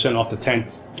take 30% off the 10.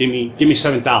 Give me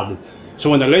 $7,000. So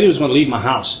when the lady was going to leave my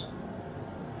house,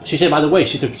 she said, by the way,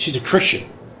 she's a Christian.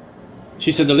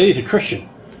 She said, the lady's a Christian.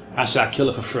 I said, I'll kill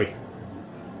her for free.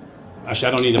 I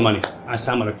said, I don't need the money. I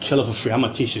said, I'm going to kill her for free. I'm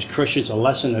going to teach these Christians a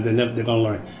lesson that they're going to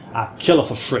learn. I'll kill her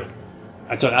for free.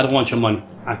 I told her, I don't want your money.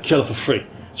 I'll kill her for free.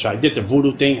 So I did the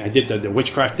voodoo thing. I did the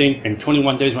witchcraft thing. And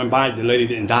 21 days went by. The lady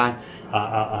didn't die.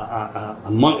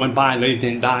 A month went by. The lady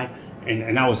didn't die.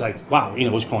 And I was like, wow,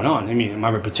 what's going on? I mean,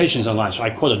 my reputation's on line. So I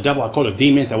called the devil. I called the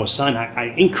demons that was signed. I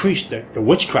increased the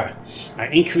witchcraft. I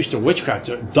increased the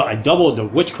witchcraft. I doubled the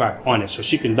witchcraft on it so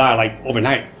she can die like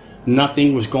overnight.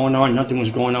 Nothing was going on. Nothing was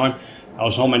going on. I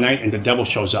was home at night and the devil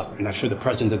shows up. And I feel the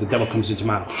presence of the devil comes into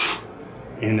my house.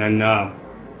 And then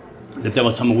the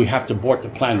devil told me, we have to abort the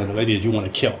plan of the lady that you want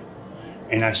to kill.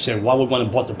 And I said, why would we want to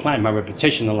abort the plan? My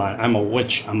reputation on the line. I'm a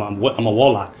witch. I'm a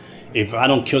warlock. If I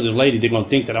don't kill the lady, they're going to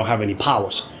think that I don't have any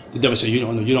powers. The devil said, you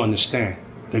don't understand.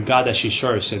 The God that she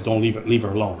serves said, don't leave her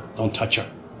alone. Don't touch her.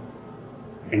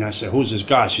 And I said, who's this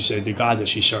God? She said, the God that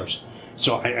she serves.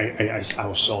 So I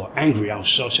was so angry. I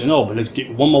said, no, but let's get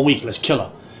one more week. Let's kill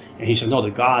her. And he said, no,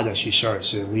 the God that she serves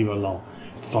said, leave her alone.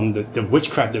 From the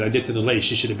witchcraft that I did to the lady,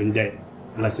 she should have been dead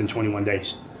in less than 21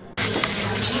 days.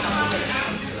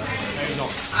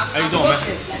 How you doing, man?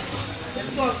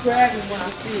 It's going to grab me when I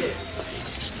see it.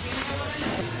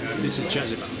 This is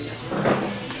Jezebel.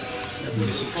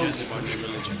 This is Jezebel in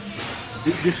religion.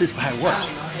 This is how it works.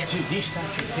 See, these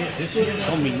statues here, this here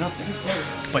don't mean nothing.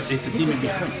 But it's the demon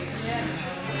behind it.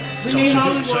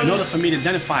 So in order for me to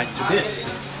identify to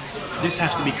this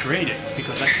has to be created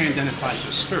because I can't identify to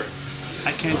a spirit. I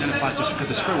can't identify just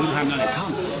because the spirit, we don't have nothing in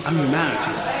common. I'm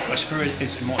humanity. A spirit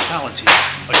is immortality.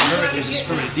 A spirit is a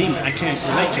spirit of demon. I can't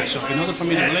relate to it. So in order for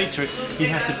me to relate to it, he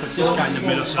has to put this guy in the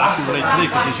middle so I can relate to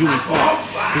it because he's human form.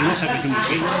 He looks like a human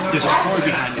being. There's a story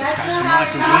behind this guy, so now I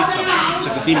can relate to him. So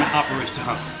the demon operates to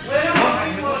him.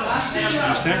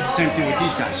 Understand? Same thing with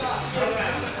these guys.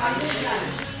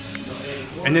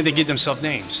 And then they give themselves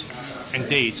names and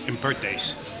days and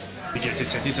birthdays. They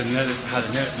say these are how the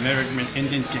Native American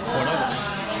Indians get caught up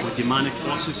with demonic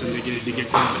forces and they get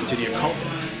caught up into the occult.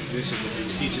 These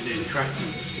are the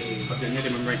attractions of the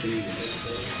Native American Indians.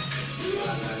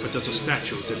 But those are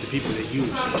statues that the people that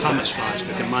use to camouflage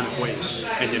the demonic ways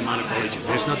and demonic religion.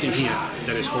 There's nothing here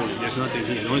that is holy. There's nothing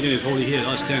here. The only thing that's holy here is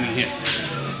us standing here.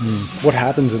 What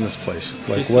happens in this place?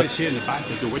 Like this place here in the back,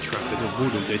 they do witchcraft, they do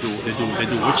voodoo, they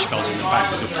do witch spells in the back,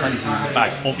 they do cleansing in the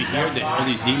back. Over here, all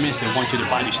these demons, they want you to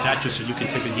buy these statues so you can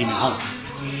take a demon home.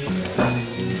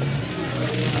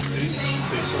 They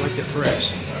select the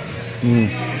prayers.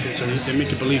 So they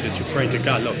make you believe that you pray to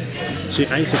God. Look, see,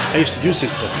 I used to use this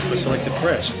book for selected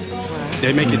prayers.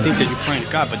 They make you think that you're praying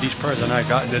to God, but these prayers are not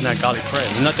God, they're not godly prayers.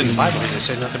 There's nothing in the Bible. They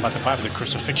say nothing about the Bible, the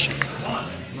crucifixion.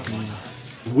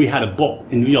 We had a book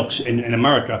in New York, in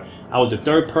America. I was the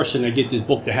third person to get this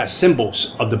book that has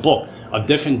symbols of the book, of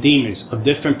different demons, of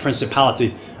different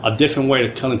principalities, of different way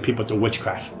of killing people through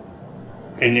witchcraft.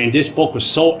 And this book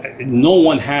was no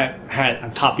one had a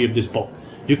copy of this book.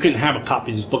 You couldn't have a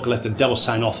copy of this book unless the devil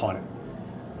signed off on it.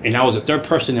 And I was the third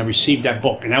person that received that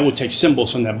book. And I would take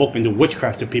symbols from that book and do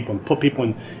witchcraft to people and put people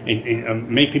in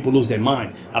make people lose their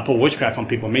mind. I put witchcraft on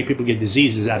people, make people get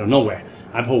diseases out of nowhere.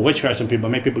 I put witchcraft on people,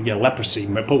 make people get leprosy.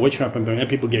 I put witchcraft on people, make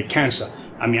people get cancer.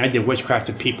 I mean, I did witchcraft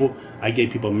to people. I gave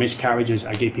people miscarriages.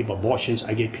 I gave people abortions.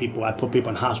 I put people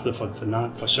in hospital for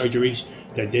surgeries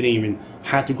that didn't even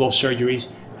have to go surgeries.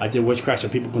 I did witchcraft so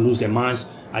people can lose their minds.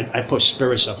 I put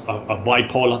spirits of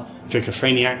bipolar,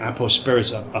 schizophrenia. I put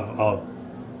spirits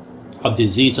of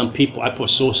disease on people. I put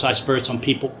suicide spirits on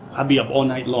people. I'd be up all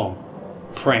night long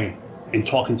praying and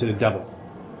talking to the devil.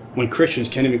 When Christians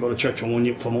can't even go to church for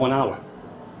 1 hour.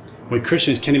 When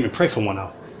Christians can't even pray for 1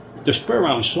 hour. The spirit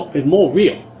realm is more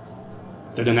real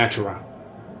than the natural realm.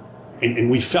 And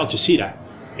we fail to see that.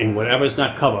 And whatever is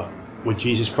not covered with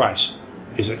Jesus Christ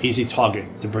is an easy target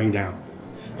to bring down.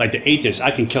 Like the atheists,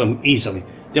 I can kill them easily.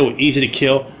 They were easy to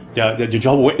kill. The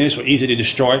Jehovah's Witnesses were easy to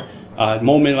destroy.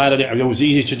 Moment later, it was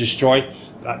easy to destroy.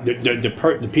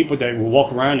 The people that will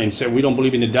walk around and say we don't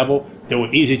believe in the devil, they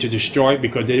were easy to destroy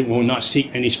because they will not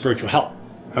seek any spiritual help.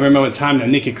 I remember a time that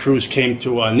Nicky Cruz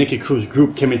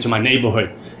group came into my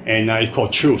neighborhood, and it's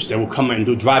called Truce. They would come and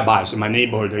do drive-bys in my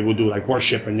neighborhood. They would do like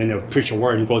worship, and then they would preach a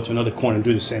word and go to another corner and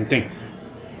do the same thing.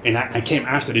 And I came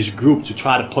after this group to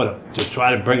try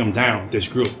to bring them down. This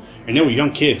group, and they were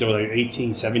young kids. They were like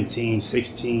 18, 17,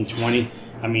 16, 20.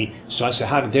 I mean, so I said,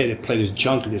 how dare they play this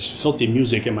junk, this filthy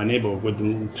music in my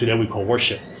neighborhood? Today we call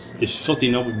worship. This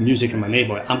filthy music in my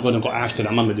neighborhood. I'm going to go after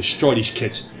them. I'm going to destroy these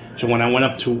kids. So when I went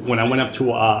up to where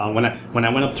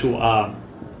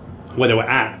they were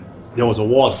at, there was a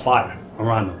wall of fire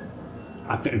around them.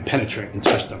 I couldn't penetrate and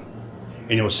touch them.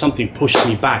 And there was something pushing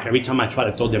me back. Every time I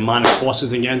tried to throw demonic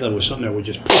forces again, there was something that would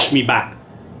just push me back.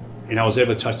 And I was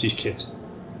able to touch these kids.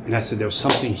 And I said, there was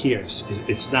something here.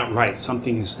 It's not right.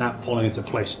 Something is not falling into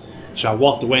place. So I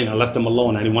walked away and I left them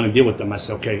alone. I didn't want to deal with them. I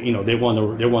said, okay, you know, they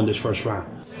won this first round.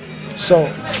 So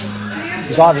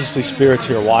there's obviously spirits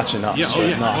here watching us.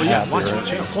 Watching us. Yeah,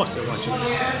 of course they're watching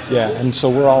us. Yeah, and so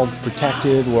we're all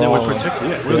protected. We're protected.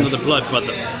 Yeah, we're under the blood,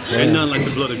 brother. They're none like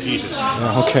the blood of Jesus.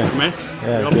 Yeah, okay. Man,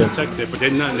 we're all protected, but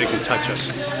they're nothing that can touch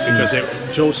us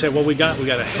because Joe said, "What we got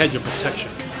a hedge of protection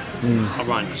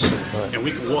around us, and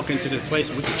we can walk into this place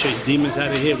and we can chase demons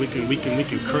out of here. We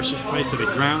can curse this place to the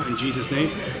ground in Jesus' name,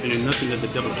 and there's nothing that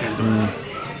the devil can do."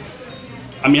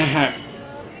 I mean, I had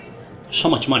so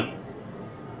much money,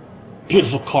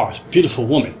 beautiful cars, beautiful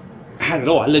woman. I had it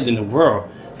all. I lived in a world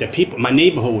that people, my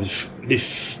neighborhood,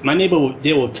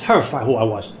 they were terrified who I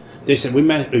was. They said,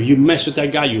 if you mess with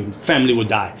that guy, your family will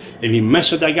die. If you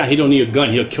mess with that guy, he don't need a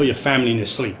gun. He'll kill your family in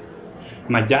his sleep.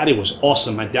 My daddy was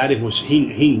awesome. My daddy was,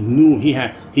 he knew,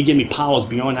 he gave me powers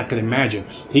beyond I could imagine.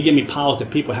 He gave me powers that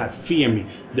people had fear of me.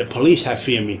 The police had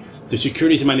fear of me. The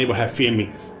securities in my neighborhood had fear of me.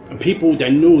 People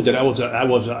that knew that I was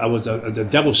the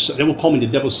devil's, they would call me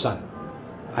the devil's son.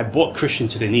 I brought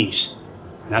Christians to their knees,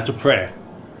 not to prayer,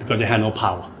 because they had no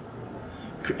power.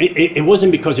 It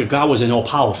wasn't because your God wasn't all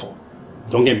powerful.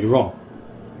 Don't get me wrong.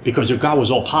 Because your God was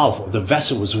all powerful. The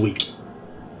vessel was weak.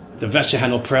 The vessel had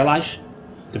no prayer life.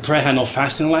 The prayer had no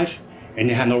fasting life, and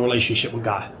they had no relationship with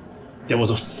God. There was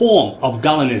a form of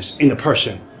godliness in the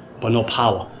person, but no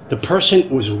power. The person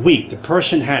was weak. The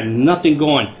person had nothing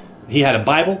going. He had a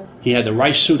Bible, he had the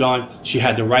right suit on, she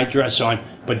had the right dress on,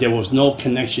 but there was no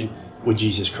connection with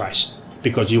Jesus Christ.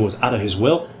 Because you was out of his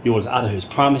will, you was out of his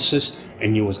promises,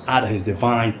 and you was out of his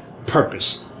divine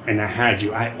purpose. And I had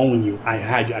you, I own you, I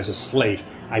had you as a slave.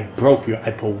 I broke you,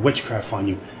 I put witchcraft on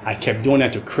you. I kept doing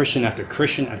that to Christian after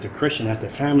Christian after Christian, after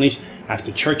families,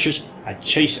 after churches. I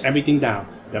chased everything down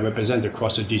that represented the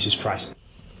cross of Jesus Christ.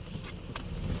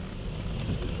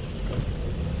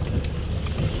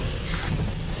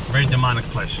 Very demonic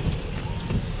place.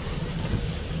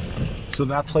 So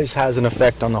that place has an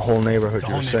effect on the whole neighborhood,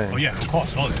 you're saying? Oh yeah, of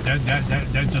course. Oh,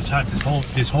 that just had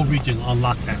this whole region on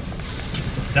lockdown.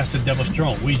 That's the devil's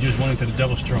throne. We just went into the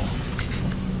devil's throne.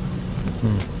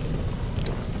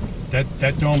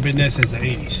 That throne been there since the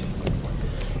 80s.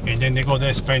 And then they go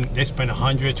there, spend $100,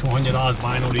 $200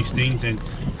 buying all these things, and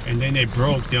then they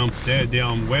broke. They're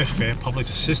on welfare, public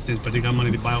assistance, but they got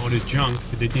money to buy all this junk.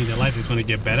 They think their life is going to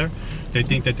get better. They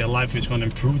think that their life is going to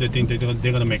improve. They think that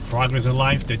they're going to make progress in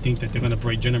life. They think that they're going to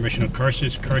break generational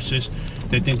curses.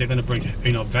 They think they're going to break,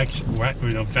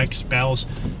 vex spells,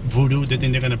 voodoo. They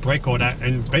think they're going to break all that.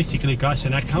 And basically, God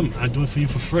said, "I come. I do it for you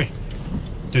for free.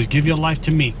 Just give your life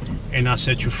to me, and I'll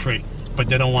set you free." But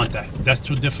they don't want that. That's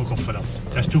too difficult for them.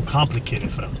 That's too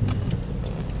complicated for them.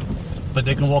 But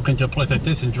they can walk into a place like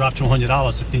this and drop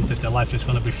 $200 to think that their life is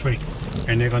going to be free,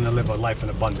 and they're going to live a life in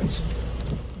abundance.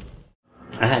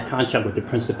 I had contact with the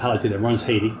principality that runs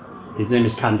Haiti. His name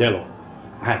is Candelo.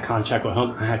 I had contact with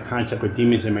him. I had contact with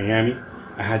demons in Miami.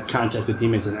 I had contact with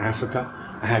demons in Africa.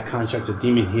 I had contact with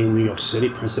demons here in New York City,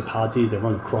 principalities that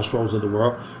run the crossroads of the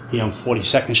world, here on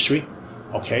 42nd Street.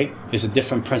 Okay, there's a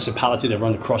different principality that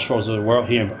run the crossroads of the world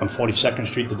here on 42nd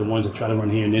Street than the ones that try to run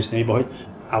here in this neighborhood.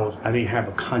 I didn't have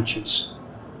a conscience.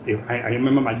 I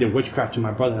remember I did witchcraft to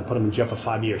my brother and I put him in jail for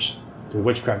 5 years. The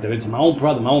witchcraft I did to my own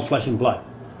brother, my own flesh and blood.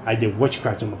 I did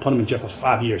witchcraft to him. I put him in jail for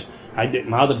 5 years. I did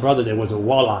my other brother that was a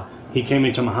warlock. He came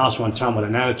into my house one time with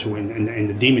an attitude and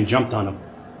the demon jumped on him.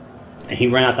 And he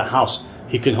ran out the house.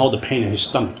 He couldn't hold the pain in his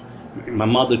stomach. My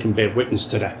mother can bear witness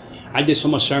to that. I did so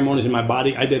much ceremonies in my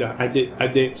body. I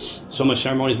did so much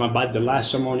ceremonies in my body. The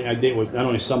last ceremony I did was not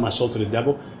only sell my soul to the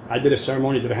devil. I did a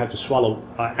ceremony that I had to swallow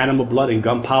animal blood and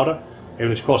gunpowder. It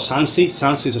was called Sansi.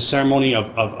 Sansi is a ceremony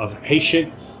of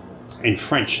Haitian and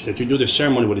French that you do the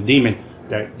ceremony with a demon.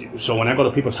 So when I go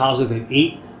to people's houses and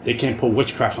eat, they can't put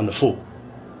witchcraft on the food.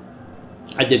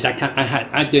 I did that kind.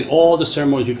 I did all the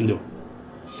ceremonies you can do.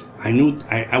 I knew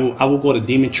I would go to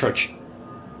demon church,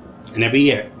 and every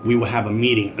year we would have a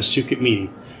meeting, a secret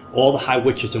meeting. All the high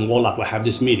witches and warlock would have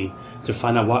this meeting to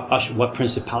find out what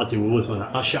principality we were going to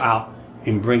usher out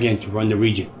and bring in to run the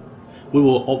region. We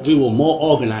were more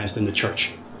organized than the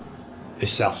church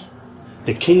itself.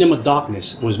 The kingdom of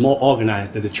darkness was more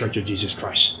organized than the Church of Jesus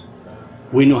Christ.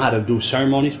 We knew how to do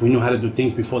ceremonies. We knew how to do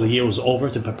things before the year was over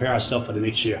to prepare ourselves for the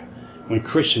next year. When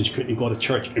Christians couldn't go to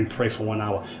church and pray for 1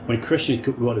 hour. When Christians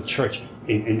could go to church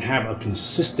and have a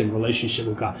consistent relationship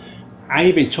with God. I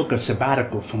even took a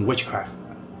sabbatical from witchcraft.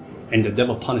 And the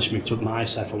devil punished me, took my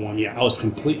eyesight for 1 year. I was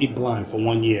completely blind for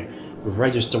 1 year.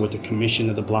 Registered with the Commission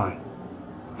of the Blind.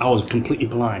 I was completely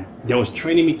blind. They was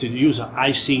training me to use an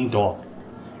eye-seeing dog.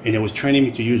 And they was training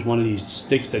me to use one of these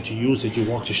sticks that you use that you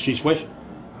walk the streets with.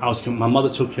 My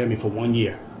mother took care of me for 1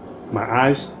 year. My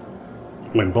eyes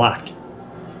went black.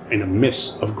 And a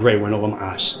mist of gray went over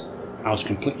my eyes. I was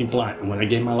completely blind. And when I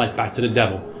gave my life back to the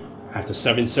devil, after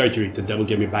 7 surgeries, the devil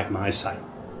gave me back my eyesight.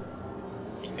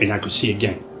 And I could see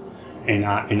again. And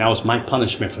that was my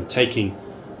punishment for taking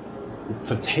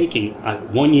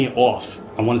 1 year off.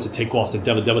 I wanted to take off. The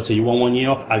devil said, you want 1 year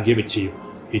off? I'll give it to you.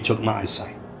 He took my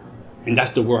eyesight. And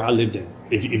that's the world I lived in.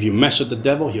 If you mess with the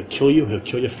devil, he'll kill you, he'll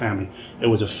kill your family. It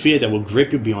was a fear that will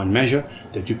grip you beyond measure,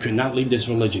 that you could not leave this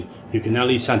religion. You could not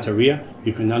leave Santeria,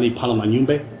 you could not leave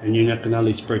Palamanyumbe, and you could not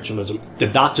leave spiritualism. The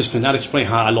doctors could not explain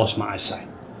how I lost my eyesight.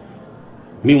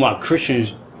 Meanwhile,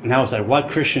 Christians, and I was like, why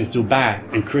Christians do bad,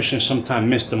 and Christians sometimes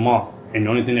miss the mark, and the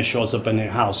only thing that shows up in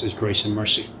their house is grace and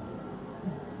mercy.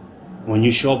 When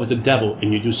you show up with the devil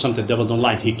and you do something the devil don't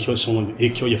like, he kills someone, he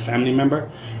kill your family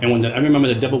member. And I remember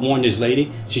the devil warned this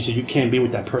lady. She said, you can't be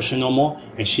with that person no more.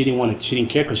 And she didn't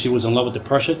care because she was in love with the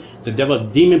person. The devil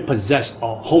demon possessed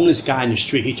a homeless guy in the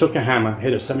street. He took a hammer,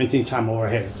 hit her 17 times over her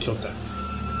head, and killed her.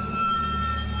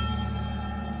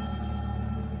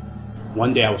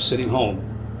 One day I was sitting home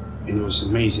and it was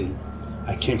amazing.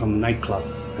 I came from a nightclub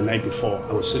the night before.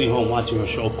 I was sitting home watching a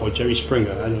show called Jerry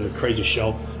Springer. I know, the crazy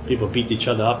show. People beat each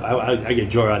other up. I get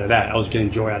joy out of that. I was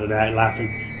getting joy out of that,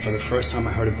 laughing. For the first time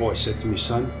I heard a voice said to me,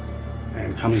 son,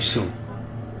 I'm coming soon.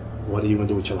 What are you going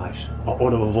to do with your life? An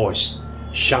audible voice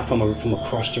shot from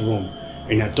across the room.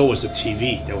 And I thought it was the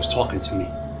TV that was talking to me.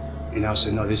 And I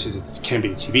said, no, it can't be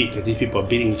the TV because these people are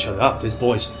beating each other up. This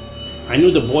voice. I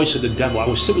knew the voice of the devil. I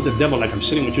would sit with the devil like I'm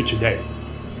sitting with you today.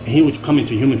 And he would come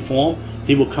into human form.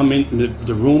 He will come in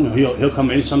the room. He'll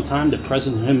come in sometime. The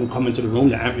presence of him will come into the room.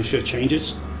 The atmosphere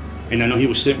changes. And I know he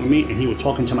would sit with me and he would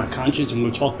talk into my conscience and we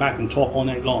would talk back and talk all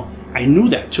night long. I knew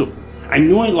that too. I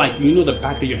knew it like you know the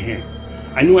back of your hand.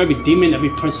 I knew every demon, every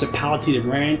principality that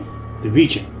ran the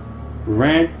region.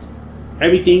 Ran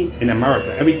everything in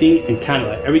America, everything in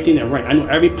Canada, everything that ran. I knew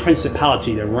every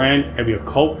principality that ran, every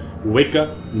occult,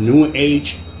 Wicca, New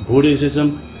Age,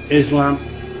 Buddhism, Islam,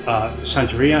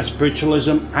 Santeria,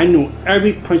 spiritualism. I knew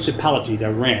every principality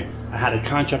that ran. I had a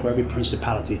contract with every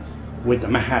principality. With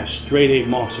them, I had straight A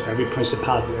marks for every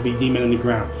principality, every demon on the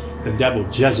ground, the devil,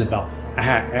 Jezebel. I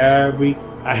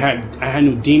had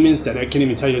new demons that I can't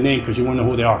even tell you the name because you won't know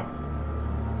who they are.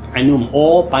 I knew them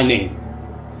all by name.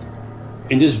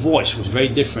 And this voice was very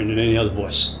different than any other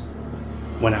voice.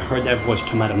 When I heard that voice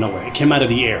come out of nowhere, it came out of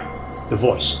the air, the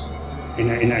voice,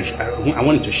 and I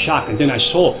went into shock. And then I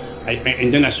saw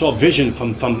a vision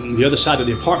from the other side of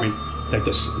the apartment. That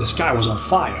the sky was on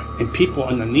fire and people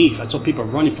underneath. I saw people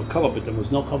running for cover, but there was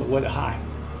no cover where to hide.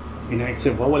 And I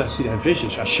said, why would I see that vision?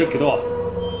 So I shook it off.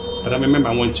 But I remember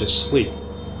I went to sleep,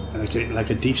 like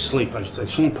a deep sleep. Like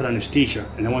someone put anesthesia,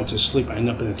 and I went to sleep. I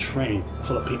ended up in a train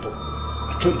full of people.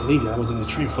 I couldn't believe that I was in a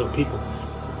train full of people.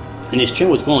 And this train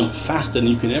was going faster than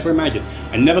you can ever imagine.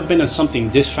 I'd never been on something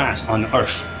this fast on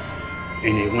earth.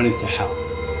 And it went into hell.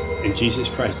 And Jesus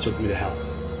Christ took me to hell.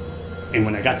 And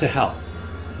when I got to hell,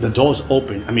 the doors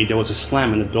opened. I mean, there was a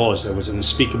slam in the doors. There was an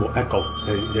unspeakable echo.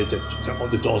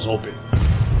 The doors opened.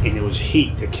 And there was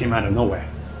heat that came out of nowhere.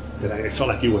 That I felt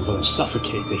like you were going to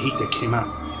suffocate, the heat that came out.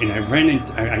 And I ran in,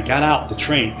 I got out the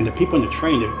train. And the people in the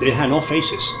train, they had no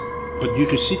faces. But you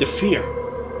could see the fear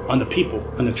on the people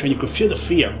on the train. You could feel the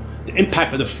fear. The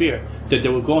impact of the fear that they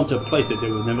were going to a place that they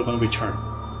were never going to return.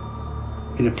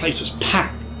 And the place was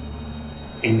packed.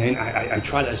 And then I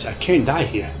tried, I said, I can't die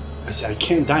here. I said, I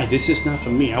can't die. This is not for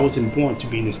me. I wasn't born to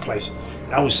be in this place.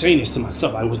 I was saying this to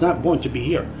myself. I was not born to be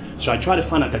here. So I tried to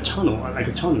find like a tunnel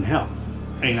in hell.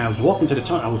 And I was walking to the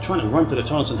tunnel. I was trying to run to the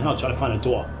tunnels in hell, try to find a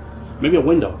door. Maybe a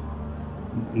window.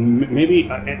 Maybe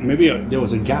there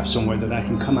was a gap somewhere that I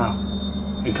can come out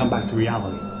and come back to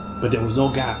reality. But there was no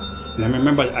gap. And I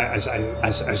remember as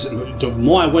the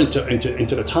more I went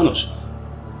into the tunnels,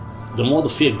 the more the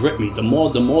fear gripped me. The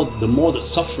more the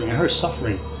suffering. I heard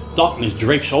suffering. Darkness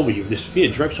drapes over you. This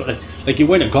fear drapes over, like you're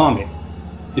wearing a garment.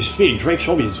 This fear drapes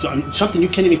over you. It's something you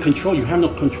can't even control. You have no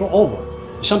control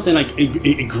over. It's something like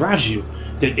it grabs you.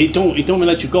 That it don't even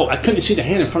let you go. I couldn't see the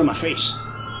hand in front of my face,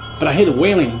 but I hear the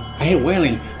wailing. I hear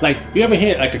wailing. Like you ever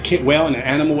hear like a kid wail and an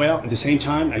animal wail at the same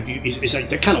time? Like it's like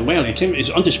that kind of wailing. It's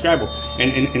undescribable.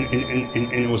 And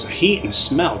it was a heat and a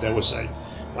smell that was like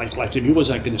if it was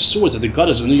like in the sewers of the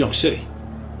gutters of New York City.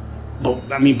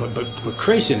 But I mean, but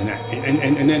crazier than that.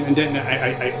 And then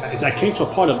as I came to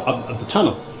a part of the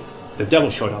tunnel, the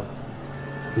devil showed up.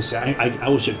 He said, I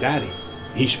was your daddy.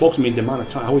 He spoke to me in the amount of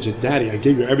time. I was your daddy. I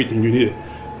gave you everything you needed.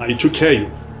 I took care of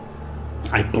you.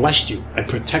 I blessed you. I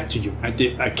protected you.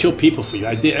 I killed people for you.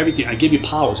 I did everything. I gave you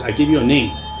powers. I gave you a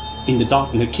name in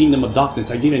the kingdom of darkness.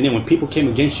 I gave you a name. When people came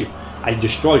against you, I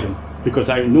destroyed them because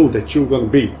I knew that you were going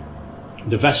to be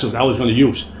the vessel that I was going to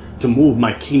use to move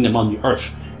my kingdom on the earth.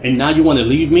 And now you want to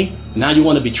leave me? Now you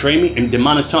want to betray me in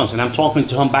demonic tongues? And I'm talking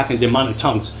to him back in demonic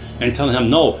tongues and telling him,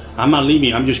 no, I'm not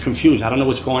leaving. I'm just confused. I don't know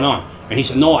what's going on. And he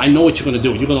said, no, I know what you're going to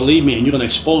do. You're going to leave me and you're going to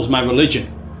expose my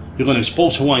religion. You're going to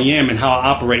expose who I am and how I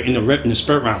operate in the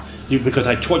spirit realm. Because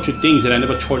I taught you things that I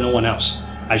never taught no one else.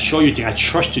 I showed you things. I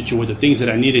trusted you with the things that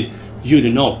I needed you to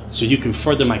know so you can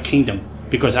further my kingdom.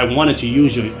 Because I wanted to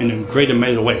use you in a greater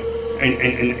better way.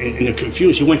 And the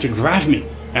confused, he went to grab me.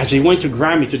 As he went to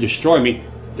grab me to destroy me,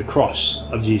 the cross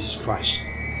of Jesus Christ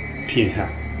appeared in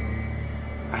hell.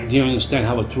 I didn't understand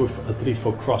how a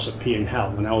 3-foot cross appeared in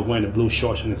hell when I was wearing the blue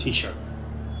shorts and a t-shirt.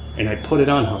 And I put it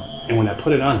on him. And when I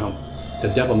put it on him, the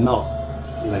devil melted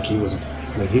like he was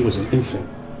an infant.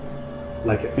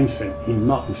 Like an infant, he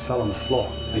melted and fell on the floor,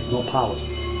 like no powers.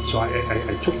 So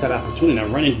I took that opportunity. I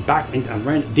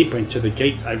ran deeper into the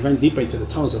gates. I ran deeper into the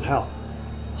tunnels of hell,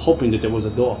 hoping that there was a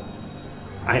door.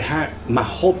 My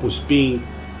hope was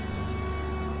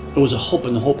it was a hope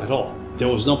and a hope at all. There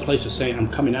was no place to say, I'm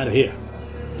coming out of here.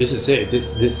 This is it. This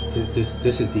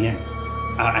is the end.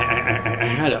 I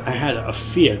had a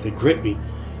fear that gripped me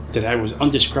that I was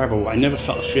undescribable. I never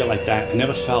felt a fear like that. I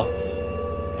never felt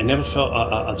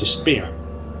a despair.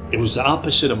 It was the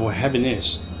opposite of what heaven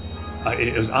is.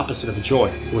 It was opposite of joy.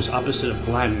 It was opposite of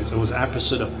gladness. It was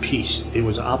opposite of peace. It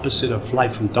was opposite of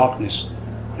light from darkness.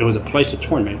 It was a place of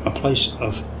torment, a place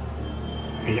of,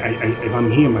 if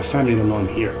I'm here, my family don't know I'm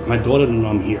here. My daughter don't know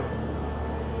I'm here.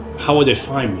 How would they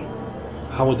find me?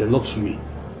 How would they look for me?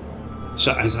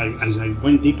 So as I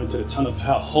went deep into the tunnel of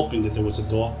hell, hoping that there was a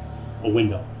door, a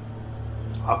window,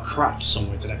 a crack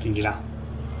somewhere that I can get out,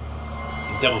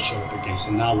 the devil showed up again,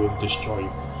 and now we'll destroy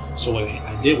you. So what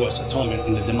I did was, I told him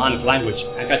in the demonic language,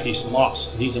 I got these marks.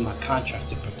 These are my contract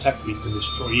to protect me, to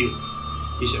destroy you.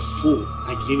 He said, fool,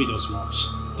 I gave you those marks.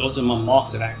 Those are my marks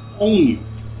that I own you.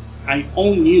 I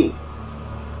own you.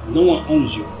 No one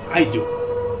owns you. I do.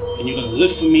 And you're going to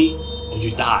live for me or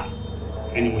you die.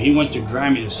 And when he went to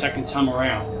grab me the second time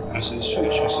around, I said, it's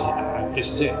finished. I said, this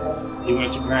is it. He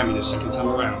went to grab me the second time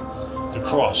around. The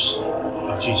cross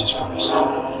of Jesus Christ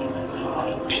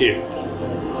appeared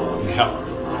in hell.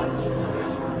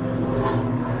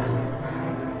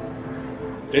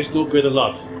 There's no greater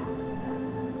love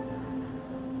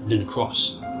than the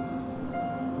cross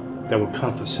that will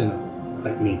comfort a sinner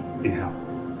like me in hell.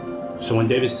 So when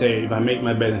David said, if I make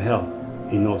my bed in hell,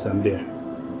 he knows I'm there.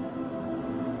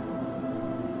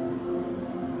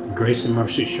 Grace and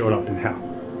mercy showed up in hell.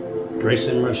 Grace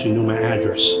and mercy knew my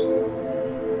address.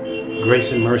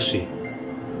 Grace and mercy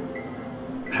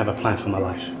have a plan for my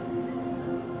life.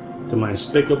 To my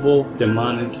unspeakable,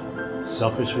 demonic,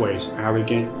 selfish ways,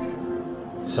 arrogant,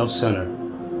 self-centered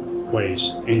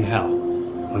ways in hell,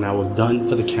 when I was done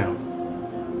for the count,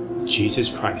 Jesus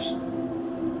Christ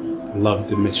loved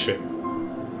the misfit.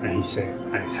 And he said,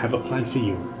 I have a plan for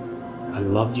you. I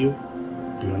loved you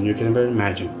beyond you can ever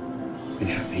imagine.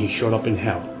 And he showed up in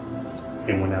hell.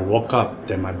 And when I woke up,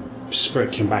 then my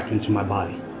spirit came back into my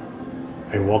body.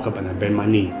 I woke up and I bent my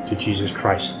knee to Jesus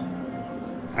Christ.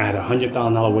 I had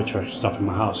 $100,000 witchcraft stuff in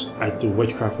my house. I threw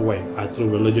witchcraft away. I threw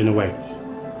religion away.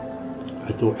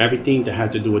 I threw everything that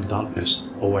had to do with darkness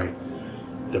away.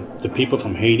 The people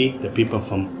from Haiti, the people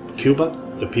from Cuba,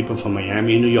 the people from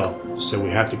Miami and New York said we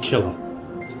have to kill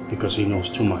him because he knows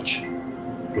too much.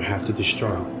 We have to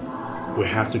destroy him. We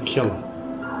have to kill him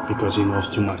because he knows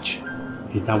too much.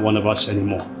 He's not one of us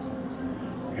anymore.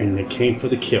 And they came for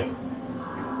the kill.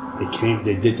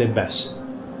 They did their best.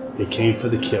 They came for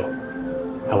the kill.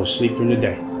 I was asleep during the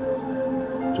day.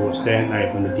 Towards day at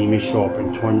night when the demons show up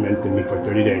and tormented me for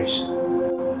 30 days.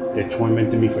 They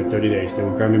tormented me for 30 days. They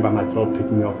would grab me by my throat, pick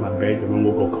me off my bed. The room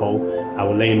would go cold. I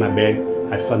would lay in my bed.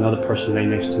 I felt another person lay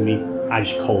next to me,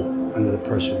 ice cold, another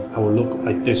person. I would look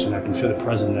like this and I can feel the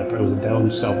presence of that. It was the devil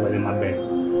himself right in my bed.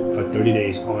 For 30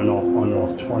 days, on and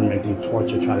off, tormenting,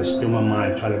 torture, try to steal my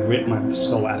mind, try to rip my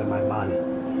soul out of my body,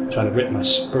 try to rip my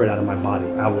spirit out of my body.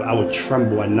 I would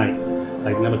tremble at night,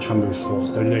 like never trembled before,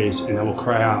 30 days, and I would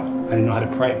cry out. I didn't know how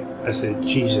to pray. I said,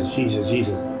 Jesus, Jesus,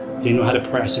 Jesus. Didn't know how to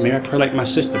pray. I said, maybe I pray like my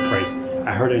sister prays.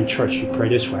 I heard her in church, she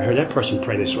prayed this way. I heard that person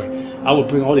pray this way. I would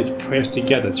bring all these prayers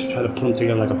together to try to put them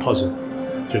together like a puzzle,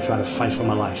 to try to fight for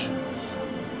my life.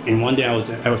 And one day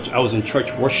I was in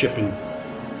church worshiping,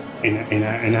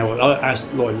 and I would ask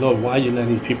the Lord, why you let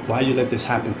these people, why you let this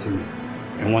happen to me?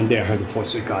 And one day I heard the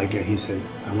voice of God again. He said,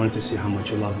 I wanted to see how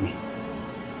much you love me.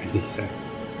 And he said,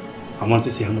 I wanted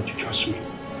to see how much you trust me.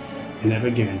 And ever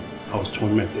again, I was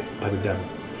tormented by the devil.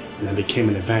 And I became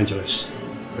an evangelist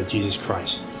for Jesus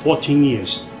Christ. 14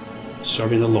 years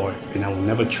serving the Lord, and I will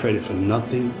never trade it for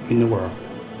nothing in the world.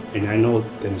 And I know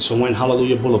that somewhere in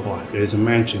Hallelujah Boulevard, there is a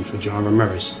mansion for John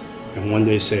Ramirez. And one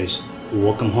day it says,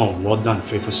 welcome home, well done,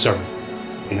 faithful servant.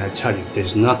 And I tell you,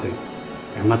 there's nothing.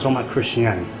 And I'm not talking about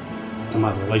Christianity, I'm talking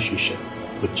about relationship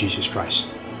with Jesus Christ.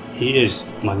 He is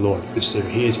my Lord and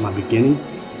Savior. He is my beginning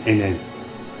and end.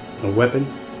 No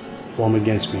weapon formed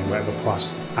against me will ever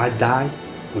prosper. I died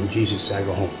when Jesus said I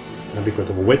go home. Not because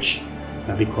of a witch,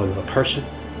 not because of a person,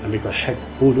 not because of heck,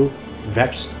 voodoo,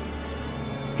 vex,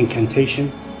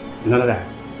 incantation, none of that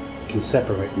can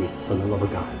separate me from the love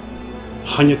of God.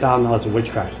 $100,000 of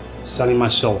witchcraft, selling my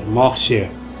soul, marks here,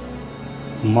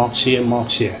 marks here,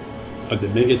 marks here. But the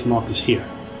biggest mark is here,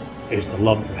 is the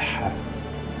love that I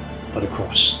have for the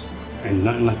cross. And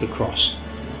nothing like the cross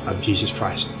of Jesus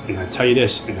Christ. And I tell you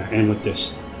this, and I end with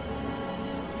this.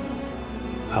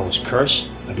 I was cursed,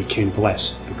 I became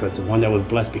blessed, because the one that was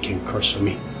blessed became cursed for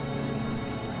me.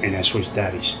 And I switched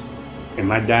daddies. And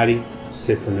my daddy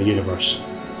sits in the universe.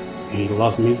 And he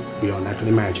loves me beyond I could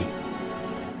imagine.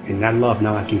 And that love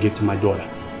now I can give to my daughter.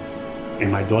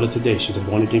 And my daughter today, she's a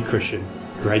born-again Christian,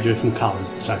 graduated from college,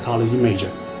 psychology major.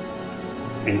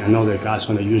 And I know that God's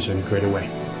going to use her in a greater way.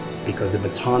 Because the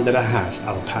baton that I have,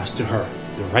 I will pass to her,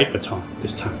 the right baton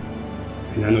this time.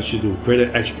 And I know she'll do a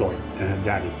greater exploit than her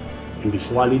daddy. And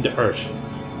before I leave the earth,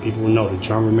 people will know that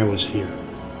John Ramirez was here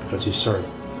because he served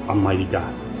Almighty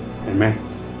God. Amen.